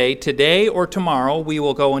that say, today or tomorrow we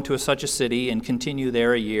will go into such a city and continue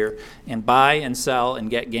there a year, and buy and sell and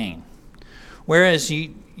get gain. Whereas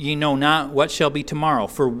ye know not what shall be tomorrow.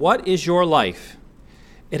 For what is your life?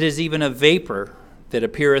 It is even a vapor that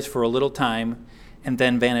appeareth for a little time, and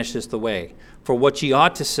then vanisheth away. For what ye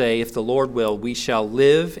ought to say, if the Lord will, we shall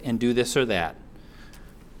live and do this or that.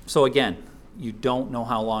 So again, you don't know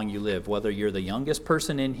how long you live, whether you're the youngest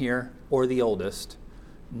person in here or the oldest.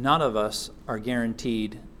 None of us are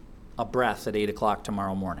guaranteed a breath at 8 o'clock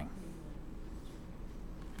tomorrow morning.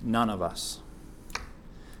 None of us.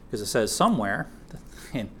 Because it says somewhere,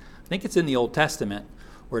 and I think it's in the Old Testament,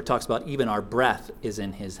 where it talks about even our breath is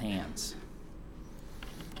in his hands.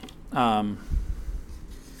 And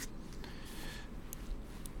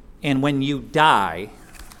when you die,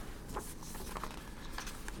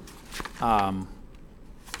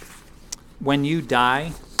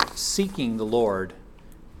 seeking the Lord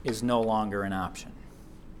is no longer an option.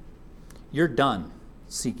 You're done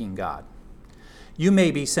seeking God. You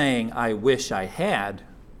may be saying, I wish I had,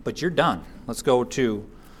 but you're done. Let's go to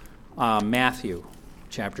Matthew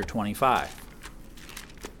chapter 25.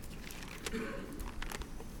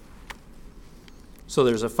 So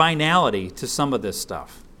there's a finality to some of this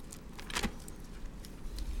stuff.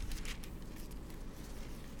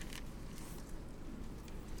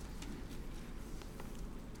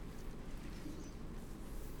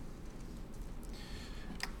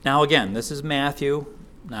 Now again, this is Matthew.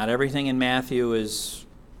 Not everything in Matthew is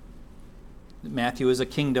a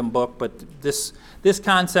kingdom book, but this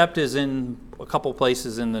concept is in a couple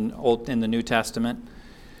places in the New Testament.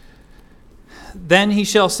 Then he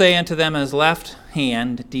shall say unto them on his left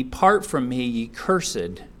hand, Depart from me, ye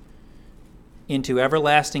cursed, into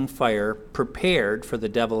everlasting fire, prepared for the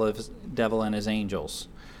devil and his angels.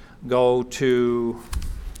 Go to,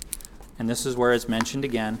 and this is where it's mentioned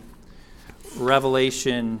again,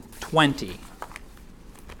 Revelation 20.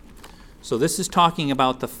 So this is talking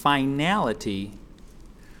about the finality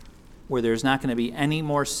where there's not going to be any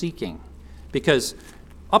more seeking. Because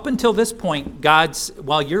up until this point,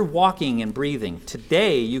 while you're walking and breathing,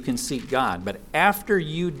 today you can seek God. But after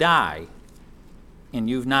you die and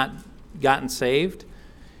you've not gotten saved,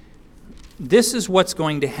 this is what's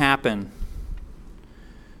going to happen.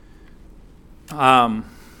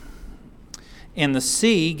 And the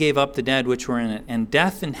sea gave up the dead which were in it, and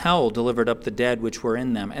death and hell delivered up the dead which were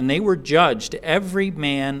in them. And they were judged, every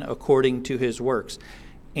man according to his works.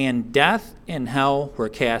 And death and hell were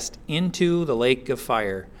cast into the lake of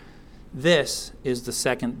fire. This is the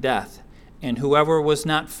second death. And whoever was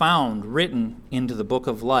not found written into the book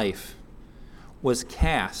of life was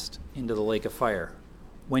cast into the lake of fire.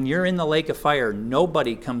 When you're in the lake of fire,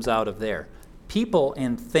 nobody comes out of there. People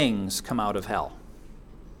and things come out of hell.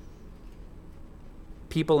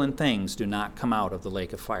 People and things do not come out of the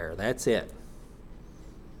lake of fire. That's it.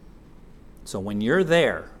 So when you're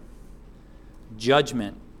there,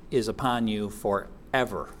 judgment is upon you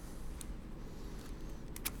forever.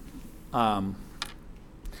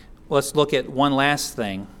 Let's look at one last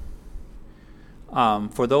thing.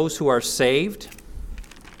 For those who are saved,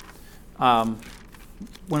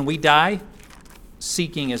 when we die,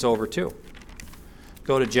 seeking is over too.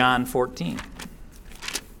 Go to John 14.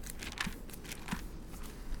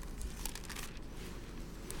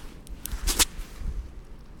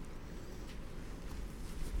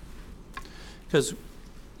 Because,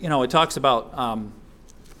 it talks about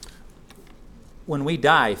when we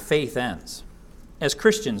die, faith ends. As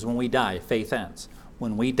Christians, when we die, faith ends.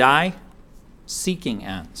 When we die, seeking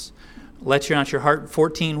ends. Let not your heart,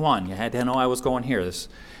 14:1. You had to know I was going here.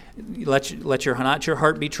 Let not your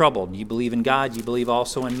heart be troubled. You believe in God, you believe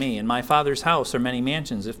also in me. In my Father's house are many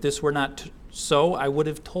mansions. If this were not so, I would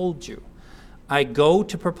have told you. I go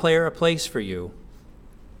to prepare a place for you.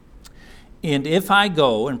 And if I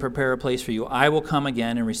go and prepare a place for you, I will come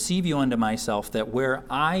again and receive you unto myself, that where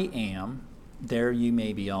I am, there you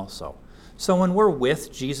may be also. So when we're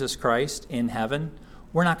with Jesus Christ in heaven,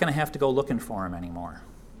 we're not going to have to go looking for him anymore.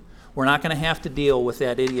 We're not going to have to deal with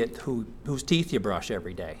that idiot whose teeth you brush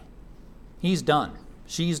every day. He's done.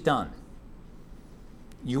 She's done.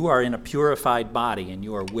 You are in a purified body, and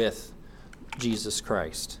you are with Jesus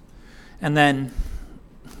Christ. And then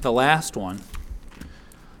the last one,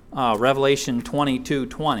 Revelation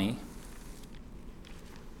 22:20.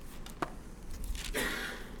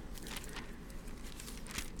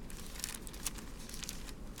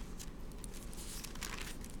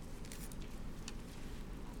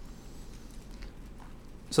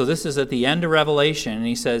 So this is at the end of Revelation, and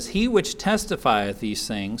he says, He which testifieth these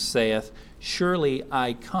things saith, Surely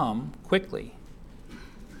I come quickly.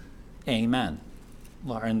 Amen.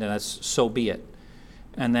 And that's so be it.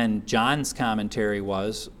 And then John's commentary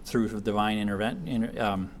was, through divine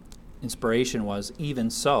inspiration, was, even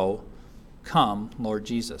so, come, Lord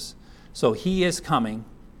Jesus. So he is coming,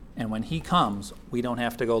 and when he comes, we don't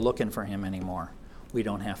have to go looking for him anymore. We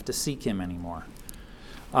don't have to seek him anymore.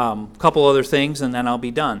 Couple other things, and then I'll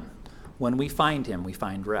be done. When we find him, we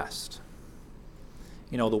find rest.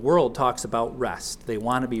 You know, the world talks about rest. They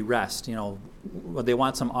want to be rest. You know, they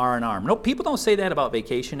want some R&R. No, people don't say that about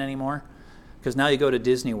vacation anymore, because now you go to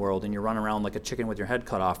Disney World and you run around like a chicken with your head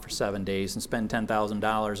cut off for 7 days and spend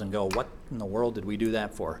 $10,000 and go, what in the world did we do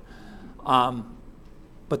that for?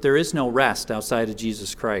 But there is no rest outside of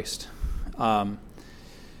Jesus Christ.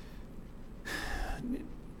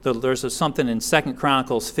 There's something in 2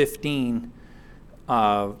 Chronicles 15,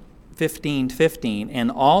 15:15, and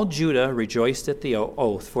all Judah rejoiced at the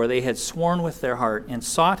oath, for they had sworn with their heart and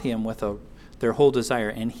sought him with their whole desire,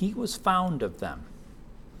 and he was found of them.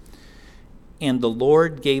 And the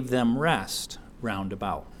Lord gave them rest round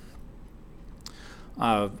about.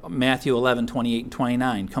 Matthew 11:28 and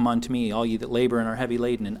 29, come unto me, all ye that labor and are heavy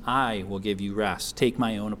laden, and I will give you rest. Take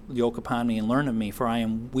my own yoke upon me and learn of me, for I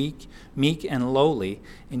am meek and lowly,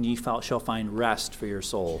 and ye shall find rest for your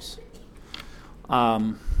souls.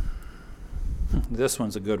 This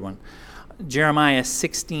one's a good one. Jeremiah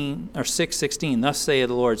 6:16, thus saith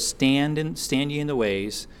the Lord, stand ye in the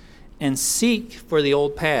ways, and seek for the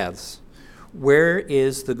old paths. Where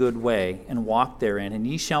is the good way? And walk therein, and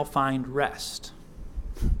ye shall find rest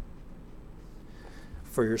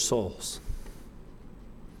for your souls.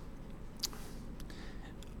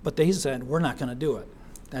 But they said, we're not going to do it.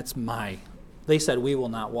 They said, we will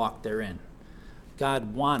not walk therein.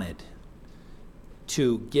 God wanted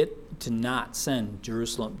to not send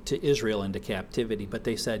Jerusalem to Israel into captivity, but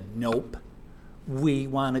they said, nope, we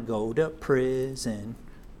want to go to prison.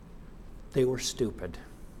 They were stupid.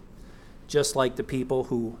 Just like the people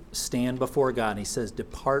who stand before God, he says,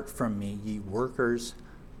 depart from me, ye workers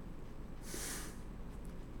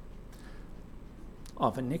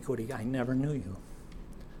of iniquity, I never knew you.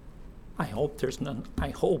 I hope there's none. I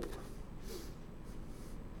hope.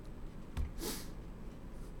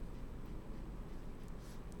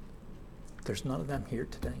 There's none of them here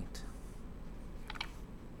tonight.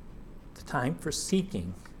 The time for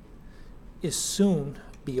seeking is soon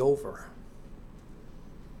be over.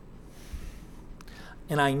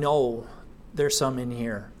 And I know there's some in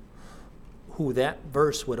here who that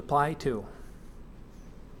verse would apply to,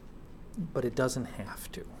 but it doesn't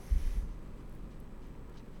have to.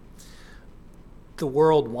 The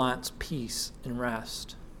world wants peace and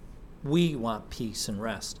rest. We want peace and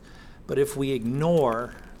rest. But if we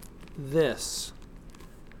ignore this,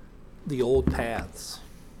 the old paths,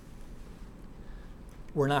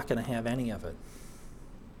 we're not going to have any of it.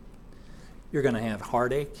 You're going to have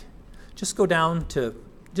heartache. Just go down to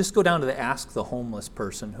ask the homeless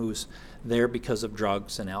person who's there because of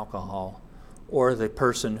drugs and alcohol, or the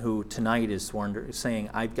person who tonight is saying,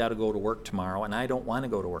 I've got to go to work tomorrow, and I don't want to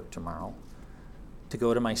go to work tomorrow, to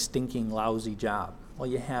go to my stinking, lousy job. Well,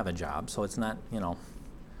 you have a job, so it's not,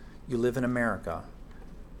 you live in America.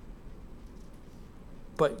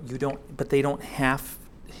 But you don't have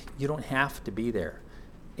to be there.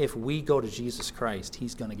 If we go to Jesus Christ,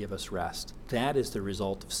 he's going to give us rest. That is the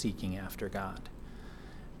result of seeking after God.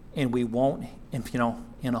 And we won't, in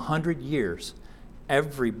 100 years,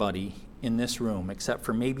 everybody in this room, except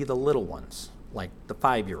for maybe the little ones, like the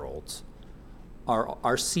 5-year-olds,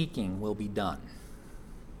 our seeking will be done.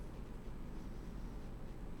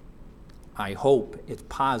 I hope it's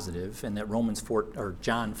positive and that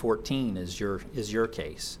John 14 is your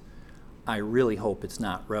case. I really hope it's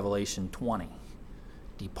not Revelation 20.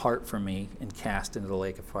 Depart from me and cast into the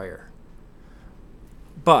lake of fire.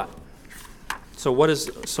 But so what is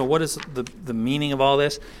the meaning of all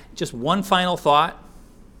this? Just one final thought,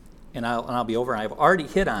 and I'll be over. I've already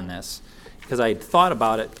hit on this because I had thought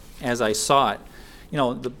about it as I saw it.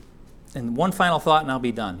 And one final thought, and I'll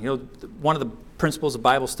be done. One of the principles of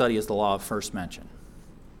Bible study is the law of first mention.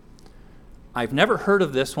 I've never heard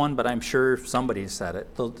of this one, but I'm sure somebody said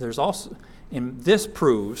it. There's also, and this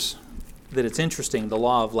proves that it's interesting, the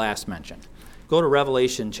law of last mention. Go to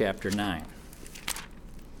Revelation chapter 9.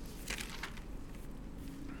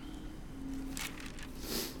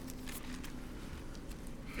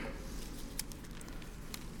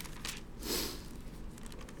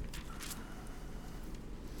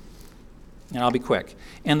 And I'll be quick.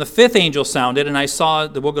 And the fifth angel sounded, and I saw,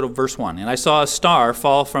 we'll go to verse 1. And I saw a star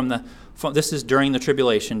fall this is during the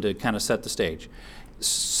tribulation to kind of set the stage,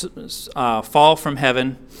 fall from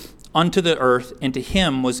heaven unto the earth, and to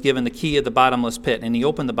him was given the key of the bottomless pit. And he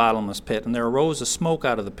opened the bottomless pit, and there arose a smoke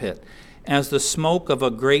out of the pit, as the smoke of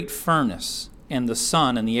a great furnace. And the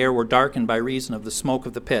sun and the air were darkened by reason of the smoke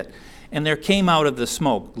of the pit. And there came out of the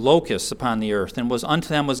smoke locusts upon the earth, and unto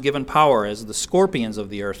them was given power, as the scorpions of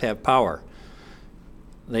the earth have power.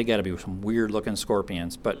 They got to be some weird-looking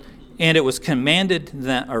scorpions. And it was commanded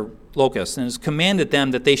them, or locusts, and it was commanded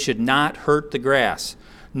them that they should not hurt the grass,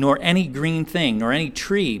 nor any green thing, nor any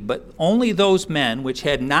tree, but only those men which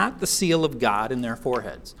had not the seal of God in their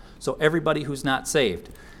foreheads. So everybody who's not saved.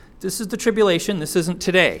 This is the tribulation. This isn't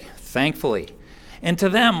today, thankfully. And to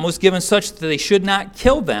them was given such that they should not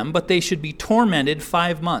kill them, but they should be tormented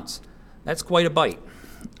 5 months. That's quite a bite.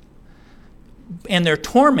 And their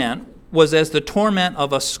torment was as the torment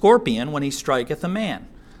of a scorpion when he striketh a man.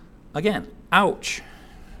 Again, ouch.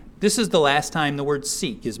 This is the last time the word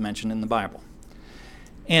seek is mentioned in the Bible.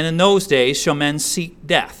 And in those days shall men seek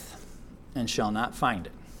death, and shall not find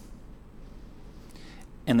it.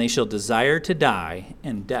 And they shall desire to die,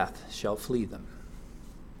 and death shall flee them.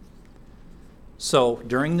 So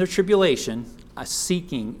during the tribulation, a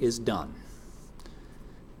seeking is done.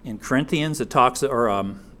 In Corinthians, it talks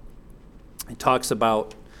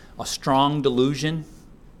about a strong delusion.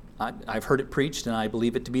 I've heard it preached, and I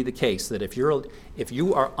believe it to be the case, that if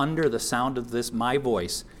you are under the sound of my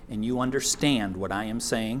voice, and you understand what I am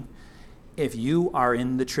saying, if you are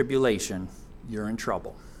in the tribulation, you're in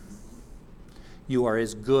trouble. You are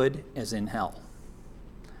as good as in hell.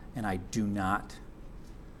 And I do not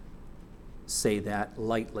say that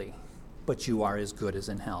lightly, but you are as good as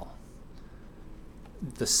in hell.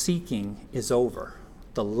 The seeking is over.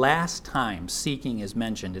 The last time seeking is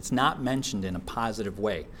mentioned, it's not mentioned in a positive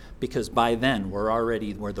way, because by then we're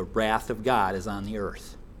already where the wrath of God is on the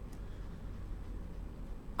earth.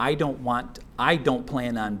 I don't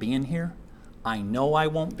plan on being here. I know I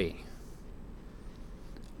won't be.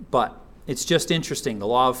 But it's just interesting. The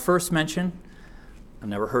law of first mention, I've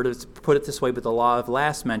never heard it put it this way, but the law of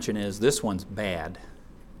last mention is this one's bad.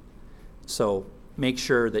 So make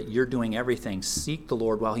sure that you're doing everything. Seek the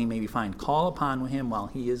Lord while he may be found. Call upon him while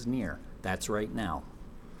he is near. That's right now.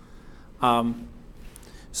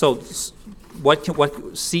 So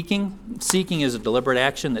what seeking? Seeking is a deliberate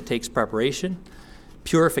action that takes preparation.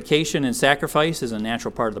 Purification and sacrifice is a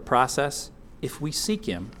natural part of the process. If we seek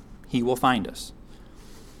him, he will find us.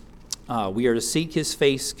 We are to seek his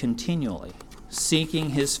face continually.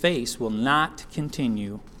 Seeking his face will not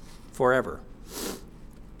continue forever.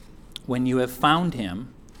 When you have found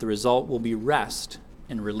him, the result will be rest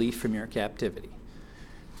and relief from your captivity.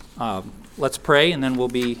 Let's pray, and then we'll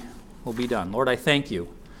be done. Lord, I thank you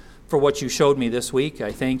for what you showed me this week.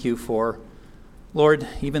 I thank you for, Lord,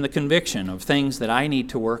 even the conviction of things that I need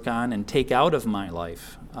to work on and take out of my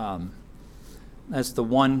life. That's the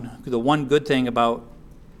one good thing about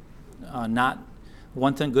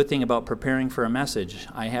good thing about preparing for a message.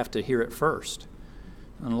 I have to hear it first.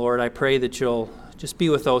 And Lord, I pray that you'll just be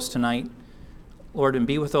with those tonight, Lord, and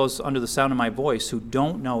be with those under the sound of my voice who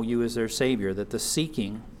don't know you as their Savior, that the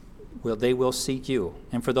seeking, they will seek you.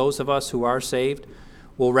 And for those of us who are saved,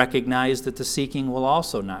 we'll recognize that the seeking will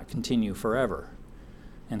also not continue forever.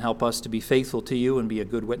 And help us to be faithful to you and be a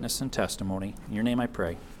good witness and testimony. In your name I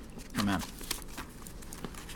pray. Amen.